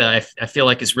media, I feel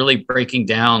like, is really breaking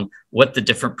down what the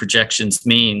different projections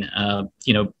mean.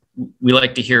 We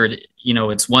like to hear it,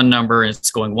 it's one number and it's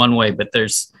going one way, but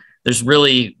there's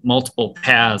really multiple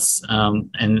paths,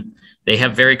 and they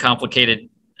have very complicated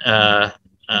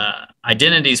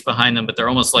identities behind them, but they're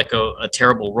almost like a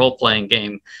terrible role-playing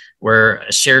game where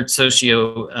a shared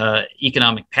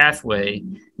socio-economic pathway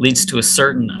leads to a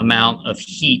certain amount of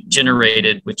heat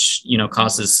generated, which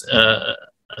causes a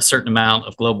certain amount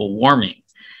of global warming.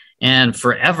 And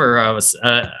forever, I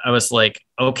was like,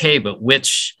 okay, but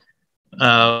which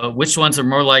ones are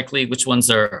more likely? Which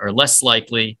ones are less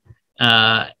likely?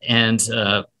 And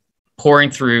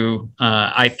pouring through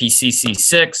IPCC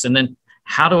 6, and then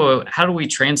how do we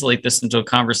translate this into a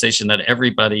conversation that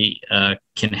everybody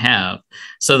can have?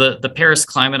 So the Paris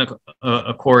Climate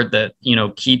Accord that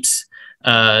keeps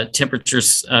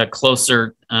temperatures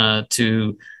closer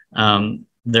to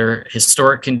their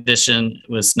historic condition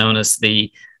was known as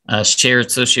the Shared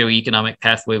Socioeconomic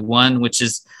Pathway 1, which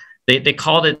is they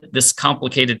called it this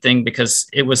complicated thing because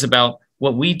it was about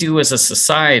what we do as a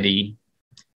society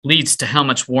leads to how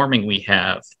much warming we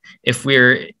have. If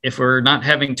we're not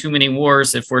having too many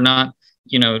wars, if we're not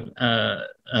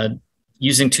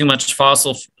using too much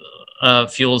fossil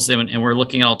fuels, and we're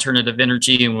looking at alternative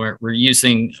energy, and we're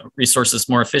using resources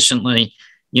more efficiently,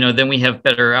 then we have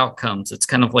better outcomes. It's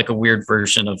kind of like a weird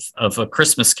version of a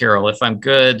Christmas Carol. If I'm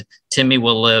good, Timmy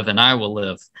will live and I will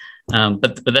live.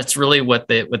 But that's really what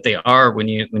they are when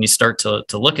you start to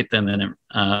look at them. And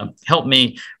help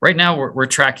me right now. We're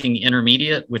tracking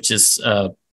intermediate, which is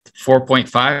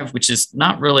 4.5, which is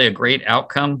not really a great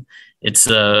outcome. It's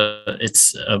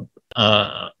a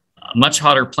much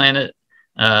hotter planet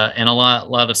and a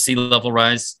lot of sea level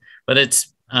rise, but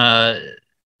it's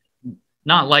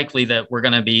not likely that we're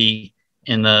going to be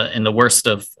in the worst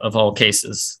of all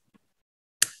cases.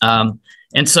 And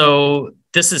so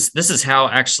this is how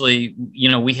actually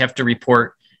we have to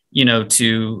report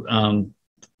to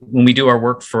when we do our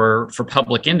work for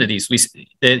public entities.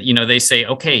 They say,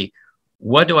 okay,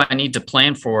 what do I need to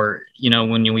plan for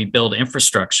when we build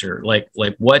infrastructure? Like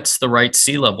what's the right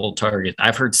sea level target?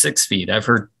 I've heard 6 feet. I've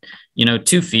heard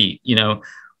 2 feet.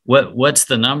 What's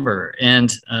the number?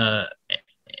 And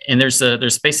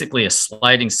there's basically a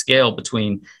sliding scale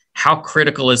between how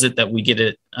critical is it that we get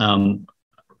it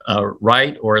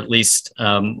right, or at least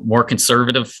more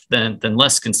conservative than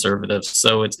less conservative.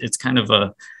 So it's kind of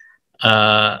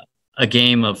a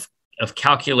game of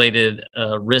calculated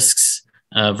risks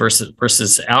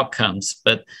versus outcomes.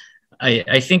 But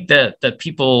I think that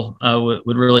people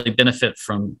would really benefit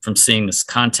from seeing this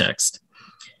context.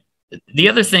 The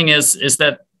other thing is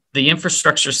that the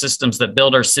infrastructure systems that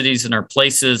build our cities and our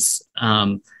places,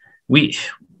 we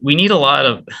need a lot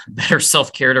of better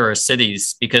self-care to our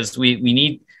cities, because we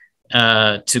need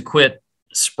to quit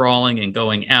sprawling and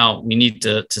going out. We need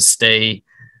to stay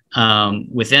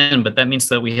within, but that means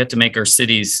that we have to make our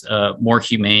cities more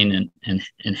humane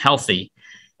and healthy.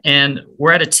 And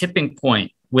we're at a tipping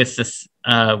point with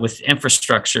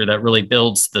infrastructure that really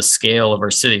builds the scale of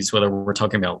our cities, whether we're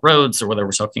talking about roads or whether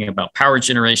we're talking about power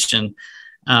generation.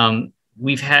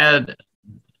 We've had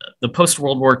the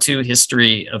post-World War II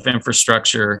history of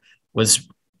infrastructure was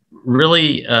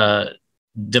really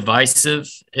divisive.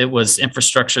 It was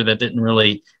infrastructure that didn't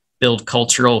really build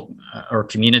cultural or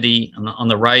community. On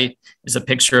the right is a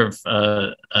picture of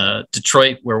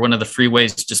Detroit, where one of the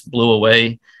freeways just blew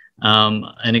away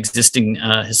an existing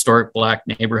historic Black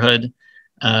neighborhood.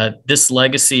 This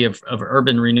legacy of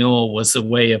urban renewal was a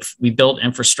way of, we built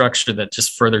infrastructure that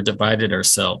just further divided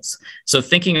ourselves. So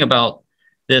thinking about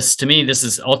this, to me, this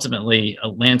is ultimately a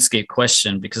landscape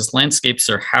question, because landscapes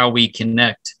are how we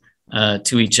connect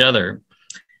to each other.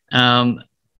 And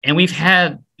we've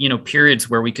had, periods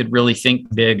where we could really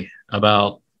think big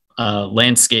about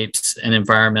landscapes and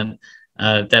environment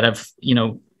that have,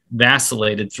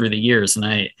 vacillated through the years. And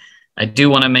I do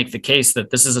want to make the case that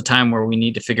this is a time where we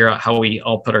need to figure out how we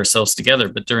all put ourselves together.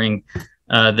 But during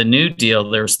the New Deal,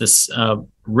 there's this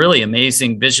really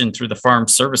amazing vision through the Farm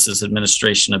Services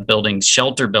Administration of building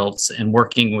shelter belts and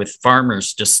working with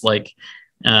farmers, just like,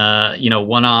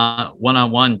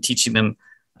 one-on-one, teaching them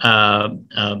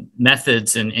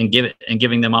methods and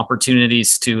giving them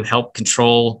opportunities to help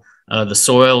control the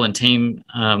soil and tame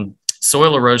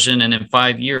soil erosion. And in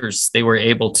 5 years, they were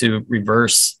able to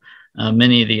reverse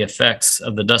many of the effects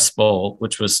of the Dust Bowl,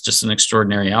 which was just an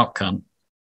extraordinary outcome.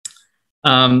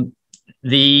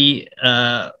 The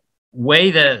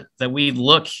way that we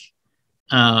look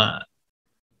at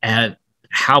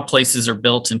how places are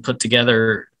built and put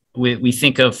together. We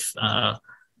think of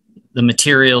the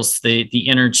materials, the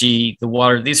energy, the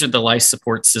water. These are the life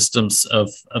support systems of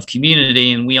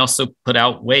community, and we also put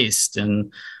out waste,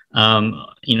 and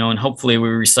and hopefully we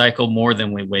recycle more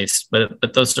than we waste.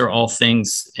 But those are all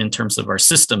things in terms of our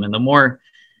system, and the more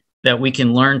that we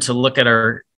can learn to look at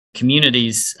our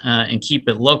communities and keep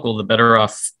it local, the better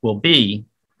off we'll be.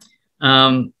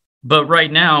 But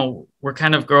right now, we're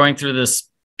kind of going through this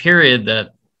period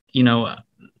that,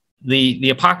 the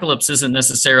apocalypse isn't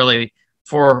necessarily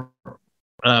for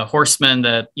horsemen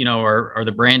that, are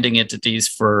the branding entities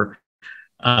for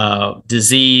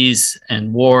disease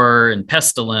and war and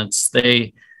pestilence.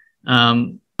 They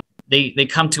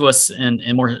come to us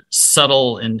in more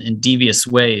subtle and devious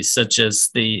ways, such as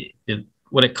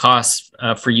what it costs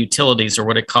for utilities or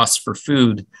what it costs for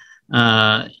food,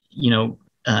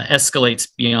 escalates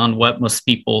beyond what most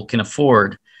people can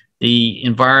afford. The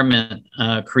environment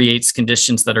creates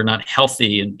conditions that are not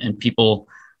healthy, and people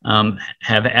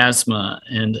have asthma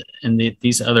and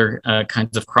these other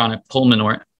kinds of chronic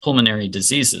pulmonary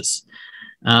diseases.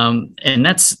 And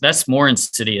that's more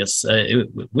insidious. I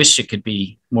wish it could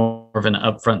be more of an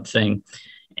upfront thing.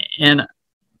 And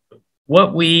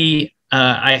what we,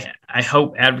 I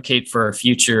hope, advocate for our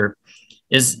future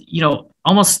is,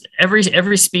 almost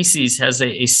every species has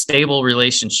a stable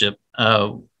relationship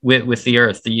with the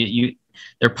earth.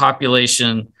 Their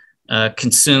population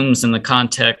consumes in the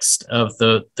context of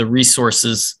the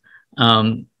resources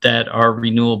that are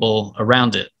renewable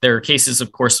around it. There are cases,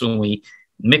 of course, when we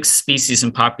mix species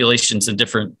and populations in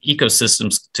different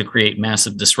ecosystems to create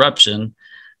massive disruption.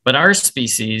 But our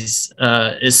species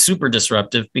is super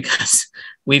disruptive because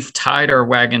we've tied our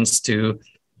wagons to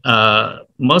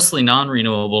mostly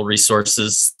non-renewable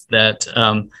resources that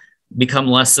become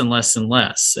less and less and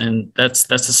less. And that's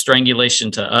a strangulation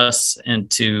to us and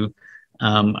to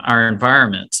our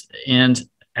environment. And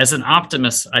as an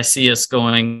optimist, I see us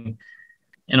going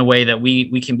in a way that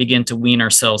we can begin to wean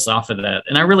ourselves off of that.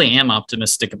 And I really am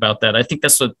optimistic about that. I think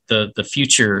that's what the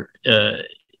future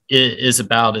is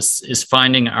about, is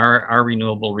finding our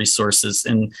renewable resources.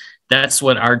 And that's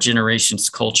what our generation's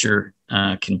culture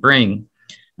can bring.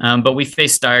 But we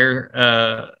face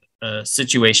dire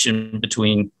situation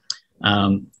between,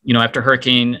 after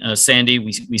Hurricane Sandy,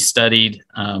 we studied,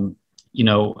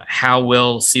 how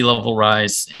will sea level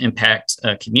rise impact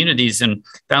communities, and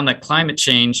found that climate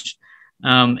change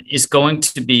is going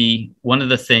to be one of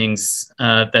the things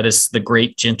that is the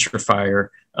great gentrifier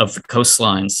of the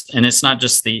coastlines. And it's not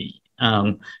just the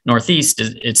Northeast,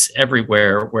 it's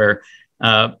everywhere, where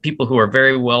people who are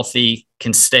very wealthy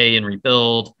can stay and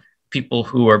rebuild. People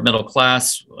who are middle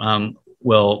class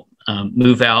will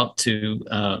move out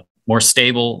to more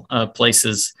stable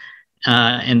places,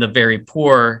 and the very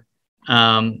poor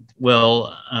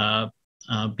will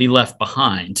be left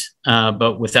behind,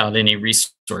 but without any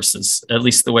resources, at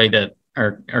least the way that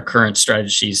our current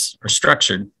strategies are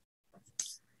structured.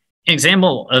 An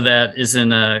example of that is in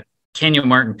Caño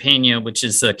Martin Peña, which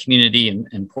is a community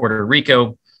in Puerto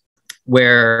Rico,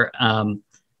 where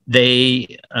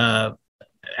they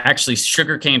actually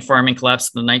sugarcane farming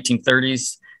collapsed in the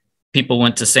 1930s. People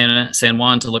went to San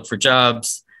Juan to look for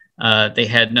jobs. They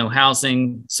had no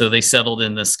housing, so they settled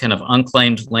in this kind of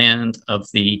unclaimed land of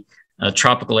the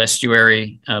tropical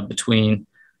estuary between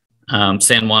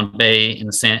San Juan Bay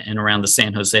and around the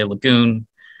San Jose Lagoon.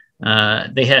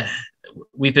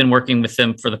 We've been working with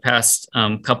them for the past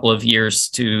couple of years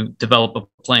to develop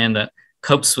a plan that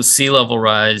copes with sea level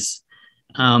rise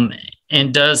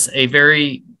and does a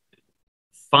very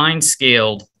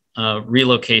fine-scaled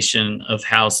relocation of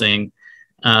housing,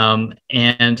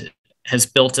 and has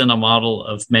built in a model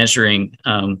of measuring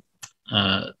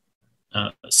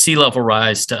sea level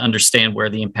rise to understand where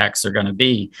the impacts are going to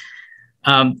be.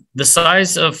 The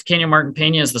size of Caño Martin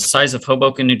Peña is the size of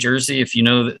Hoboken, New Jersey, if you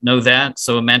know that.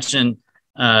 So imagine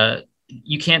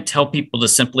you can't tell people to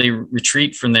simply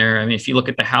retreat from there. I mean, if you look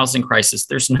at the housing crisis,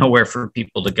 there's nowhere for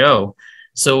people to go.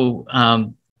 So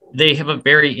they have a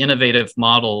very innovative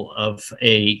model of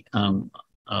a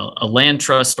land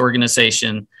trust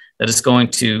organization that is going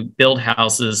to build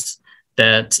houses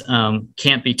that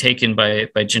can't be taken by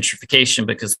gentrification,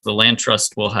 because the land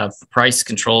trust will have price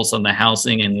controls on the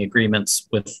housing and the agreements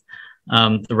with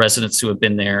the residents who have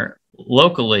been there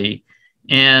locally.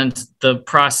 And the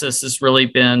process has really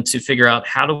been to figure out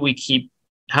how do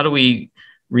we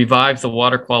revive the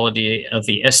water quality of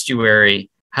the estuary?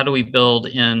 How do we build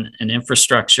in an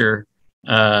infrastructure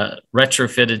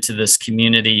retrofitted to this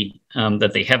community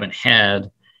that they haven't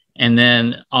had, and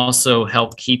then also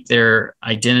help keep their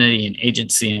identity and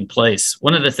agency in place?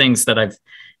 One of the things that I've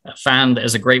found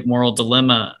as a great moral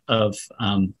dilemma of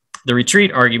the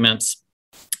retreat arguments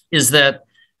is that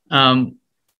many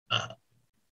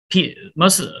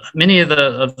of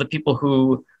the people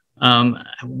who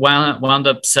wound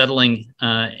up settling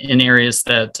in areas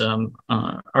that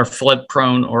are flood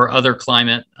prone or other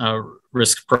climate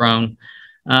risk prone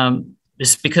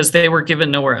is because they were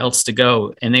given nowhere else to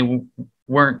go, and they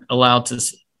weren't allowed to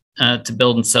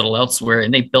build and settle elsewhere,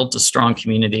 and they built a strong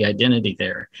community identity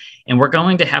there. And we're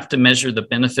going to have to measure the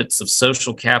benefits of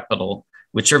social capital,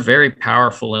 which are very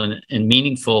powerful and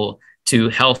meaningful to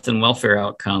health and welfare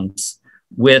outcomes,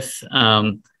 with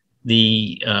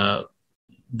the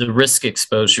risk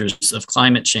exposures of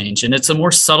climate change. And it's a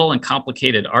more subtle and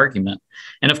complicated argument.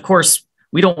 And of course,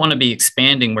 we don't want to be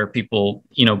expanding where people,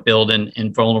 build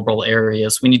in vulnerable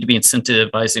areas. We need to be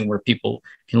incentivizing where people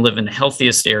can live in the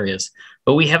healthiest areas.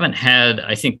 But we haven't had,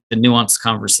 I think, the nuanced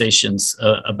conversations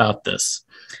about this.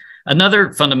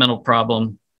 Another fundamental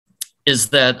problem is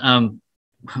that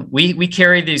we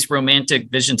carry these romantic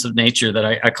visions of nature that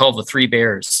I call the three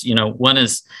bears. One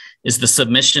is the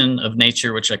submission of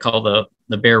nature, which I call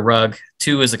the bear rug.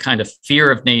 Two is a kind of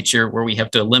fear of nature, where we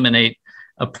have to eliminate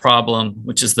a problem,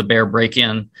 which is the bear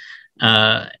break-in.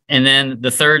 And then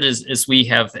the third is we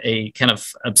have a kind of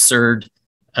absurd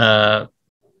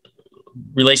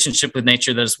relationship with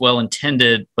nature that is well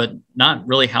intended, but not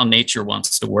really how nature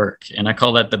wants to work. And I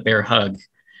call that the bear hug.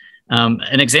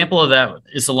 An example of that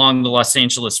is along the Los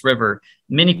Angeles River.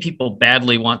 Many people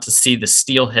badly want to see the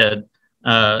steelhead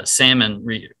salmon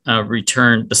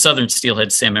return, the southern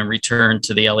steelhead salmon return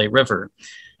to the LA River.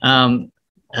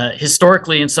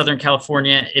 Historically in Southern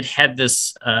California, it had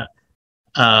this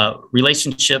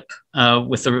relationship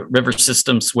with the river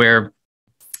systems where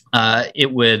it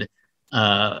would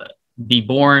be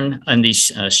born in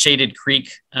these shaded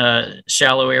creek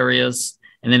shallow areas,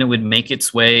 and then it would make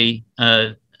its way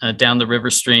down the river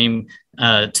stream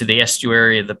to the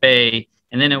estuary of the bay,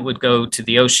 and then it would go to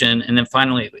the ocean, and then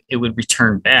finally it would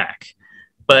return back.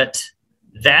 But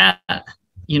that,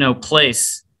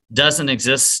 place doesn't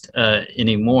exist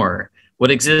anymore. What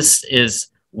exists is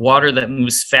water that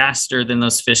moves faster than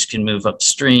those fish can move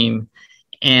upstream.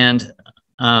 And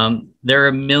there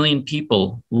are 1 million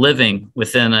people living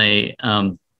within a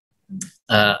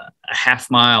half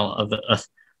mile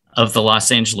of the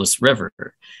Los Angeles River.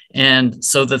 And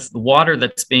so the water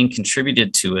that's being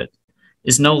contributed to it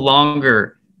is no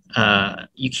longer,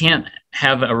 you can't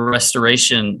have a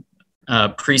restoration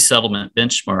pre-settlement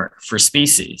benchmark for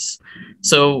species.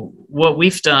 So what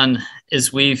we've done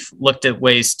is we've looked at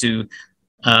ways to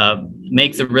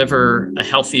make the river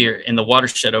healthier and the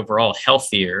watershed overall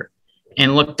healthier,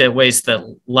 and looked at ways that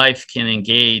life can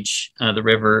engage the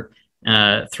river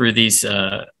through these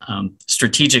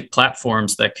strategic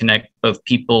platforms that connect both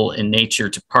people and nature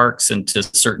to parks and to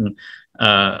certain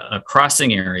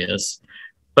crossing areas.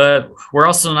 But we're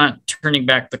also not turning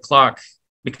back the clock,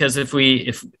 because if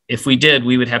we did,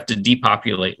 we would have to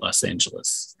depopulate Los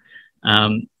Angeles.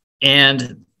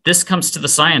 And this comes to the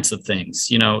science of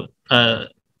things.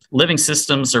 Living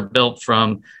systems are built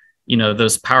from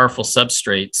those powerful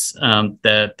substrates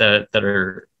that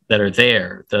are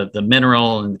there, the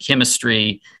mineral and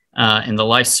chemistry and the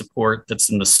life support that's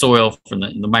in the soil from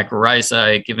the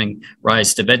mycorrhizae, giving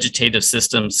rise to vegetative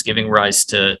systems, giving rise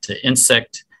to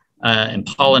insect and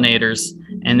pollinators,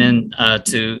 and then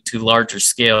to larger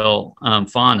scale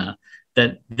fauna.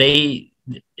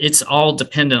 It's all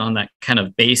dependent on that kind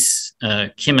of base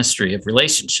chemistry of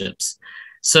relationships.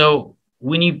 So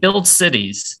when you build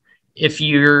cities, if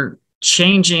you're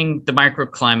changing the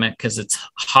microclimate because it's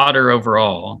hotter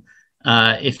overall,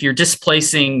 if you're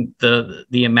displacing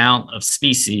the amount of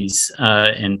species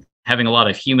and having a lot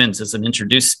of humans as an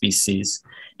introduced species,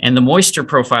 and the moisture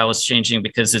profile is changing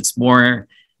because it's more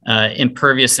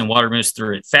impervious and water moves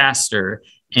through it faster,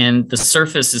 and the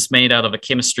surface is made out of a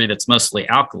chemistry that's mostly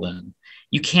alkaline,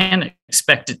 you can't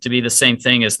expect it to be the same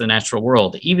thing as the natural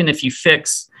world. Even if you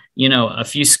fix, a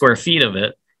few square feet of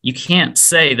it, you can't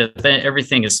say that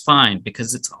everything is fine,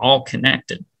 because it's all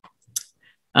connected.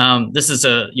 This is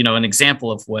an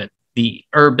example of what the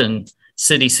urban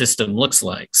city system looks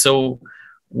like. So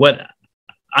what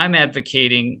I'm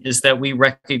advocating is that we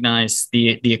recognize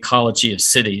the ecology of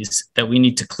cities, that we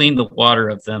need to clean the water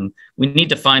of them. We need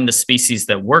to find the species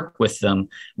that work with them.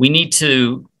 We need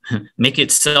to make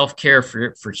it self-care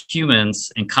for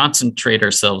humans and concentrate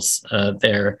ourselves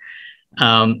there,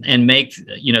 and make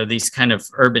these kind of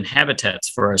urban habitats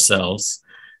for ourselves.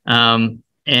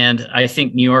 And I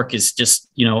think New York is just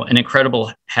an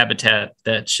incredible habitat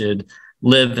that should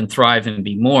live and thrive and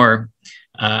be more.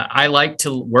 I like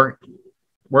to work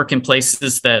in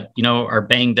places that are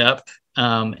banged up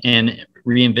and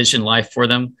re-envision life for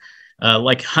them.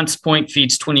 Like Hunts Point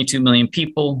feeds 22 million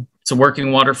people. It's a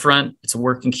working waterfront. It's a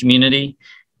working community.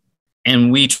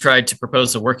 And we tried to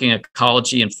propose a working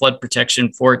ecology and flood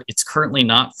protection for it. It's currently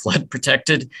not flood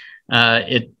protected.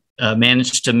 It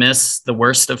managed to miss the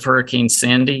worst of Hurricane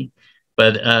Sandy,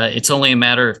 but it's only a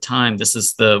matter of time. This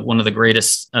is one of the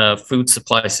greatest food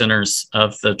supply centers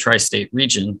of the tri-state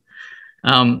region.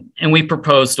 And we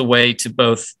proposed a way to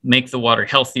both make the water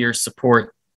healthier,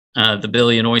 support the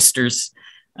billion oysters,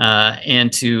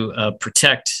 and to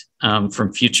protect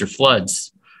from future floods.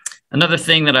 Another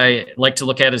thing that I like to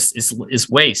look at is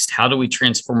waste. How do we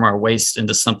transform our waste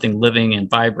into something living and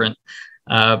vibrant?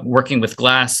 Working with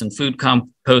glass and food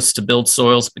compost to build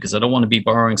soils, because I don't want to be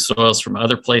borrowing soils from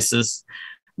other places.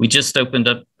 We just opened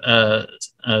up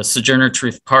Sojourner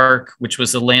Truth Park, which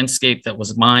was a landscape that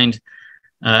was mined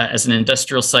as an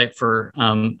industrial site for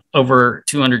over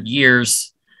 200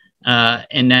 years.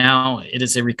 And now it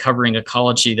is a recovering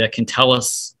ecology that can tell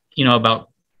us, about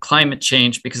climate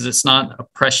change, because it's not a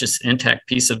precious, intact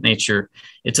piece of nature.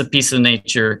 It's a piece of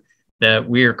nature that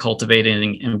we are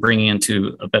cultivating and bringing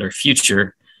into a better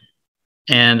future.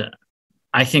 And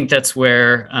I think that's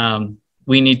where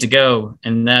we need to go.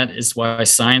 And that is why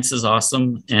science is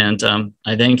awesome. And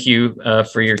I thank you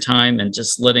for your time and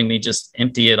just letting me just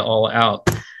empty it all out.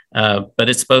 But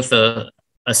it's both a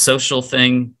social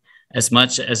thing as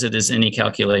much as it is any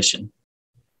calculation.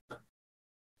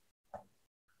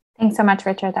 Thanks so much,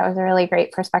 Richard. That was a really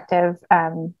great perspective.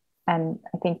 And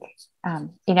I think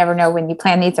you never know when you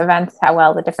plan these events, how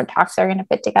well the different talks are going to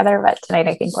fit together. But tonight,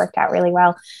 I think worked out really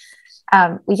well.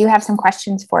 We do have some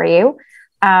questions for you.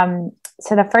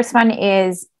 So the first one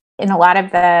is, in a lot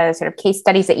of the sort of case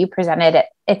studies that you presented,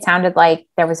 it sounded like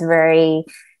there was very,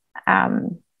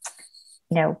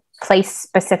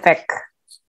 place-specific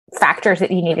factors that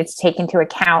you needed to take into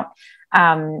account.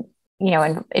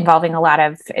 Involving a lot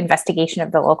of investigation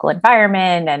of the local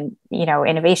environment and,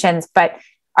 innovations, but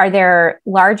are there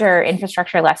larger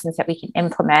infrastructure lessons that we can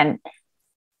implement,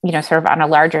 sort of on a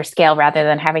larger scale rather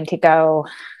than having to go,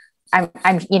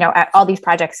 all these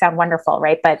projects sound wonderful,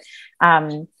 right? But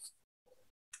do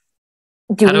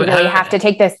we really have to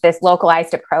take this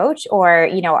localized approach, or,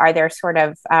 are there sort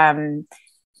of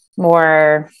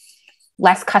more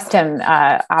less custom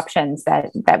options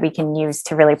that we can use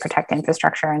to really protect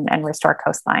infrastructure and restore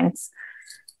coastlines?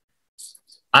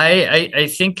 I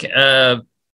think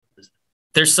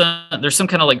there's some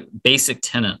kind of like basic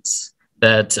tenets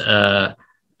that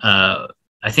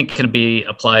I think can be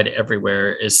applied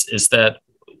everywhere. Is that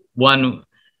one?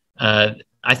 I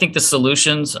think the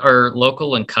solutions are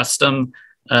local and custom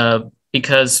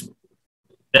because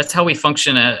that's how we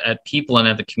function at people and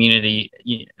at the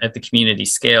community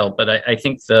scale. But I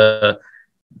think the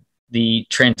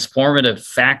transformative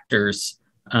factors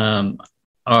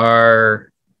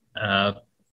are,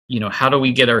 how do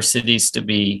we get our cities to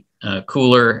be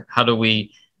cooler? How do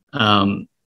we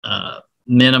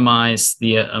minimize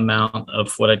the amount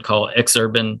of what I'd call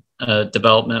exurban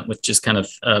development, which is kind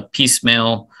of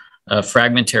piecemeal,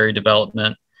 fragmentary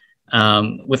development?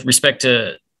 With respect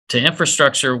to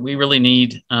infrastructure, we really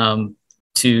need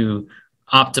to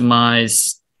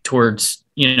optimize towards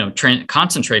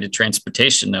concentrated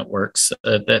transportation networks.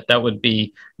 That would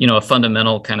be a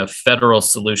fundamental kind of federal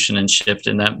solution and shift,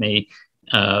 and that may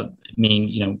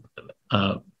mean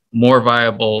more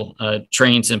viable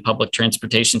trains and public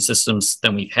transportation systems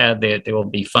than we've had. They will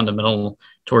be fundamental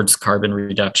towards carbon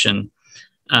reduction,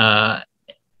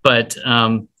 but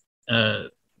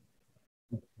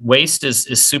waste is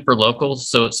super local,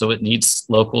 so it needs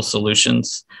local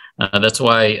solutions. That's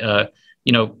why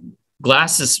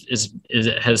glass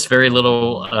has very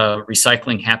little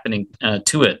recycling happening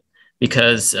to it,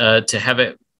 because to have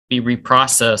it be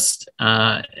reprocessed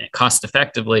cost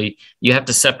effectively, you have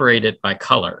to separate it by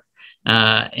color,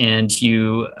 and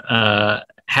you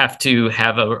have to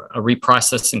have a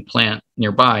reprocessing plant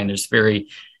nearby, and there's very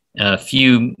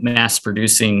few mass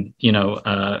producing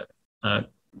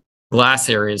glass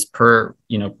areas per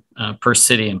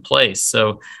city and place.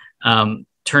 So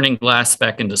turning glass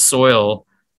back into soil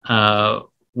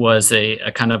was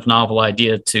a kind of novel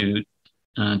idea to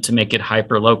make it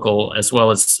hyper local, as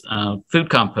well as food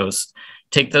compost.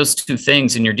 Take those two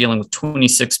things and you're dealing with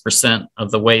 26%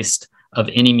 of the waste of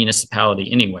any municipality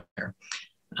anywhere.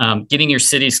 Getting your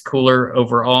cities cooler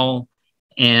overall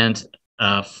and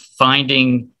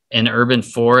finding an urban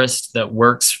forest that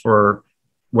works for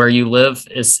where you live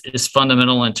is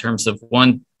fundamental in terms of,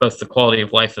 one, both the quality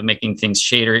of life of making things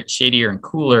shadier and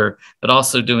cooler, but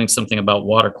also doing something about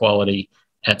water quality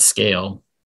at scale.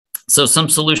 So some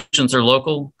solutions are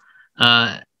local,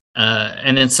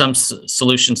 and then some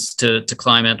solutions to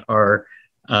climate are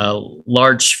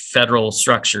large federal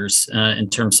structures in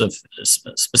terms of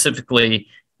specifically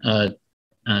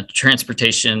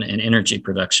transportation and energy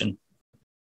production.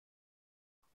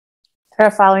 Sort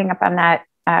of following up on that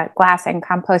glass and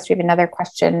compost, we have another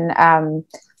question.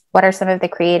 What are some of the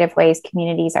creative ways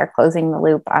communities are closing the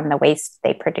loop on the waste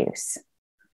they produce?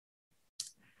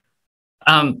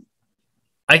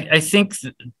 I think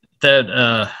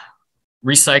that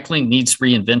recycling needs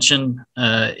reinvention.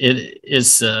 It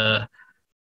is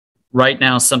right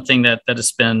now something that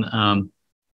has been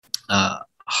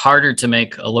harder to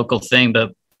make a local thing,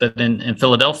 but in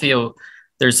Philadelphia,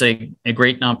 there's a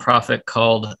great nonprofit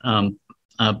called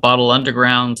Bottle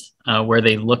Underground, where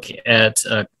they look at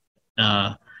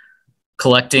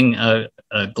collecting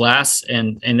glass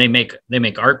and they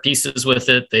make art pieces with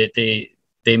it.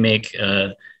 They make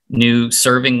new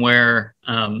servingware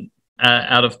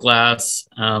out of glass,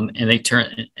 and they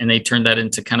turn that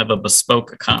into kind of a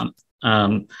bespoke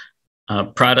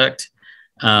product.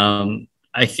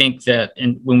 I think that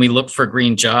when we look for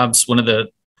green jobs, one of the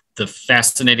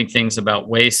fascinating things about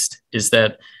waste is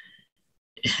that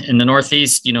in the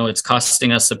Northeast, it's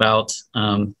costing us about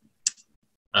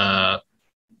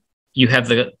you have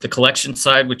the collection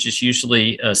side, which is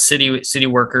usually city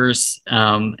workers,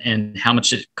 and how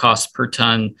much it costs per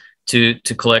ton to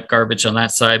collect garbage on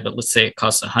that side. But let's say it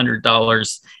costs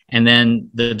 $100, and then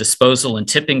the disposal and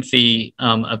tipping fee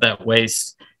of that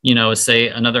waste, is say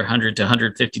another $100 to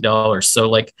 $150. So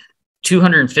like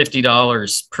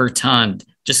 $250 per ton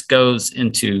just goes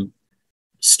into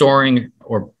storing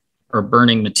or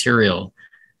burning material.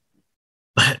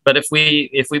 But if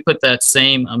we put that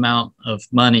same amount of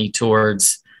money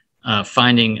towards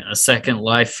finding a second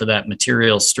life for that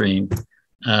material stream,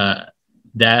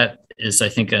 that is, I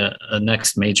think, a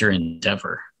next major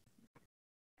endeavor.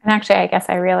 And actually, I guess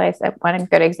I realized that one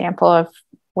good example of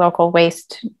local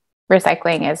waste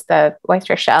recycling is the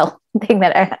oyster shell thing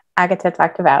that Agata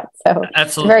talked about. So absolutely,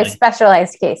 it's a very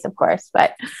specialized case, of course,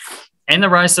 but. And the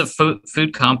rise of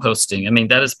food composting. I mean,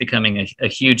 that is becoming a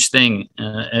huge thing.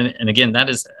 And again, that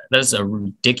is a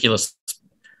ridiculous,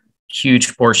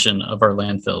 huge portion of our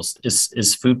landfills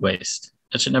is food waste.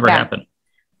 That should never happen.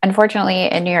 Unfortunately,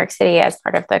 in New York City, as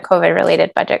part of the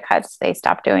COVID-related budget cuts, they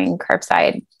stopped doing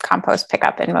curbside compost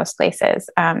pickup in most places,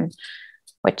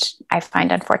 which I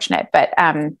find unfortunate. But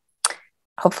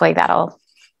hopefully that'll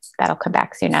come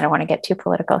back soon. I don't want to get too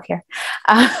political here.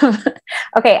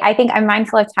 Okay, I think I'm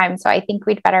mindful of time, so I think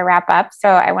we'd better wrap up. So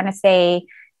I want to say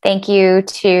thank you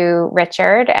to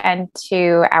Richard and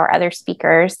to our other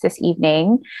speakers this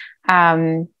evening,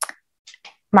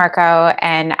 Marco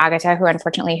and Agata, who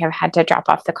unfortunately have had to drop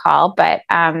off the call, but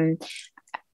I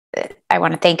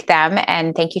want to thank them,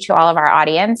 and thank you to all of our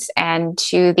audience and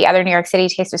to the other New York City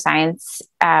Taste of Science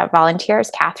volunteers,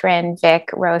 Catherine, Vic,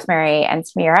 Rosemary, and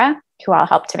Samira, who all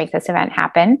helped to make this event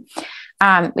happen.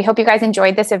 We hope you guys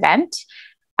enjoyed this event.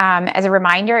 As a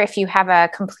reminder, if you have a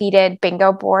completed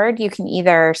bingo board, you can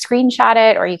either screenshot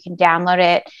it or you can download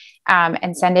it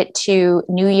and send it to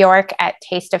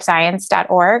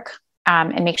newyork@tasteofscience.org,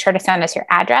 and make sure to send us your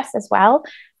address as well.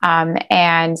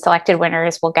 And selected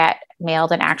winners will get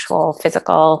mailed an actual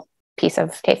physical piece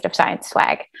of Taste of Science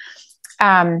swag.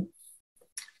 In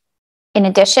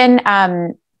addition,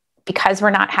 because we're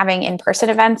not having in-person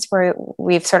events,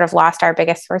 we've sort of lost our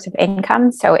biggest source of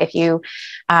income. So if you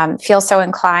feel so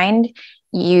inclined,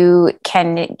 you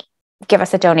can give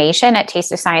us a donation at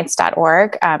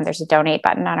tasteofscience.org. There's a donate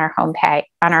button on our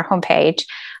homepage.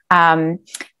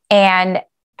 And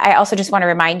I also just want to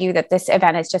remind you that this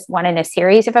event is just one in a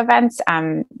series of events.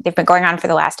 They've been going on for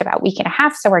the last about week and a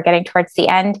half, so we're getting towards the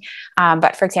end.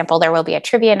 But for example, there will be a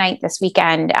trivia night this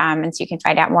weekend, and so you can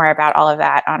find out more about all of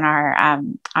that on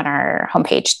our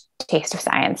homepage,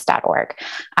 tasteofscience.org.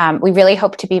 We really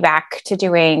hope to be back to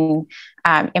doing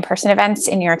in-person events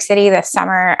in New York City this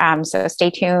summer. So stay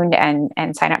tuned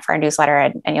and sign up for our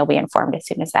newsletter, and you'll be informed as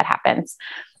soon as that happens.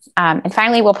 And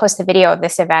finally, we'll post a video of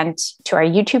this event to our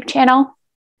YouTube channel,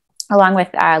 along with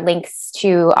links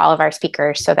to all of our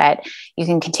speakers so that you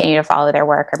can continue to follow their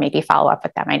work or maybe follow up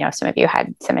with them. I know some of you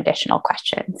had some additional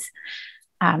questions.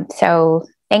 So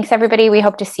thanks, everybody. We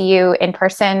hope to see you in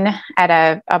person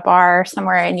at a bar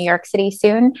somewhere in New York City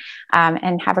soon,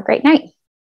 and have a great night.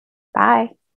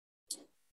 Bye.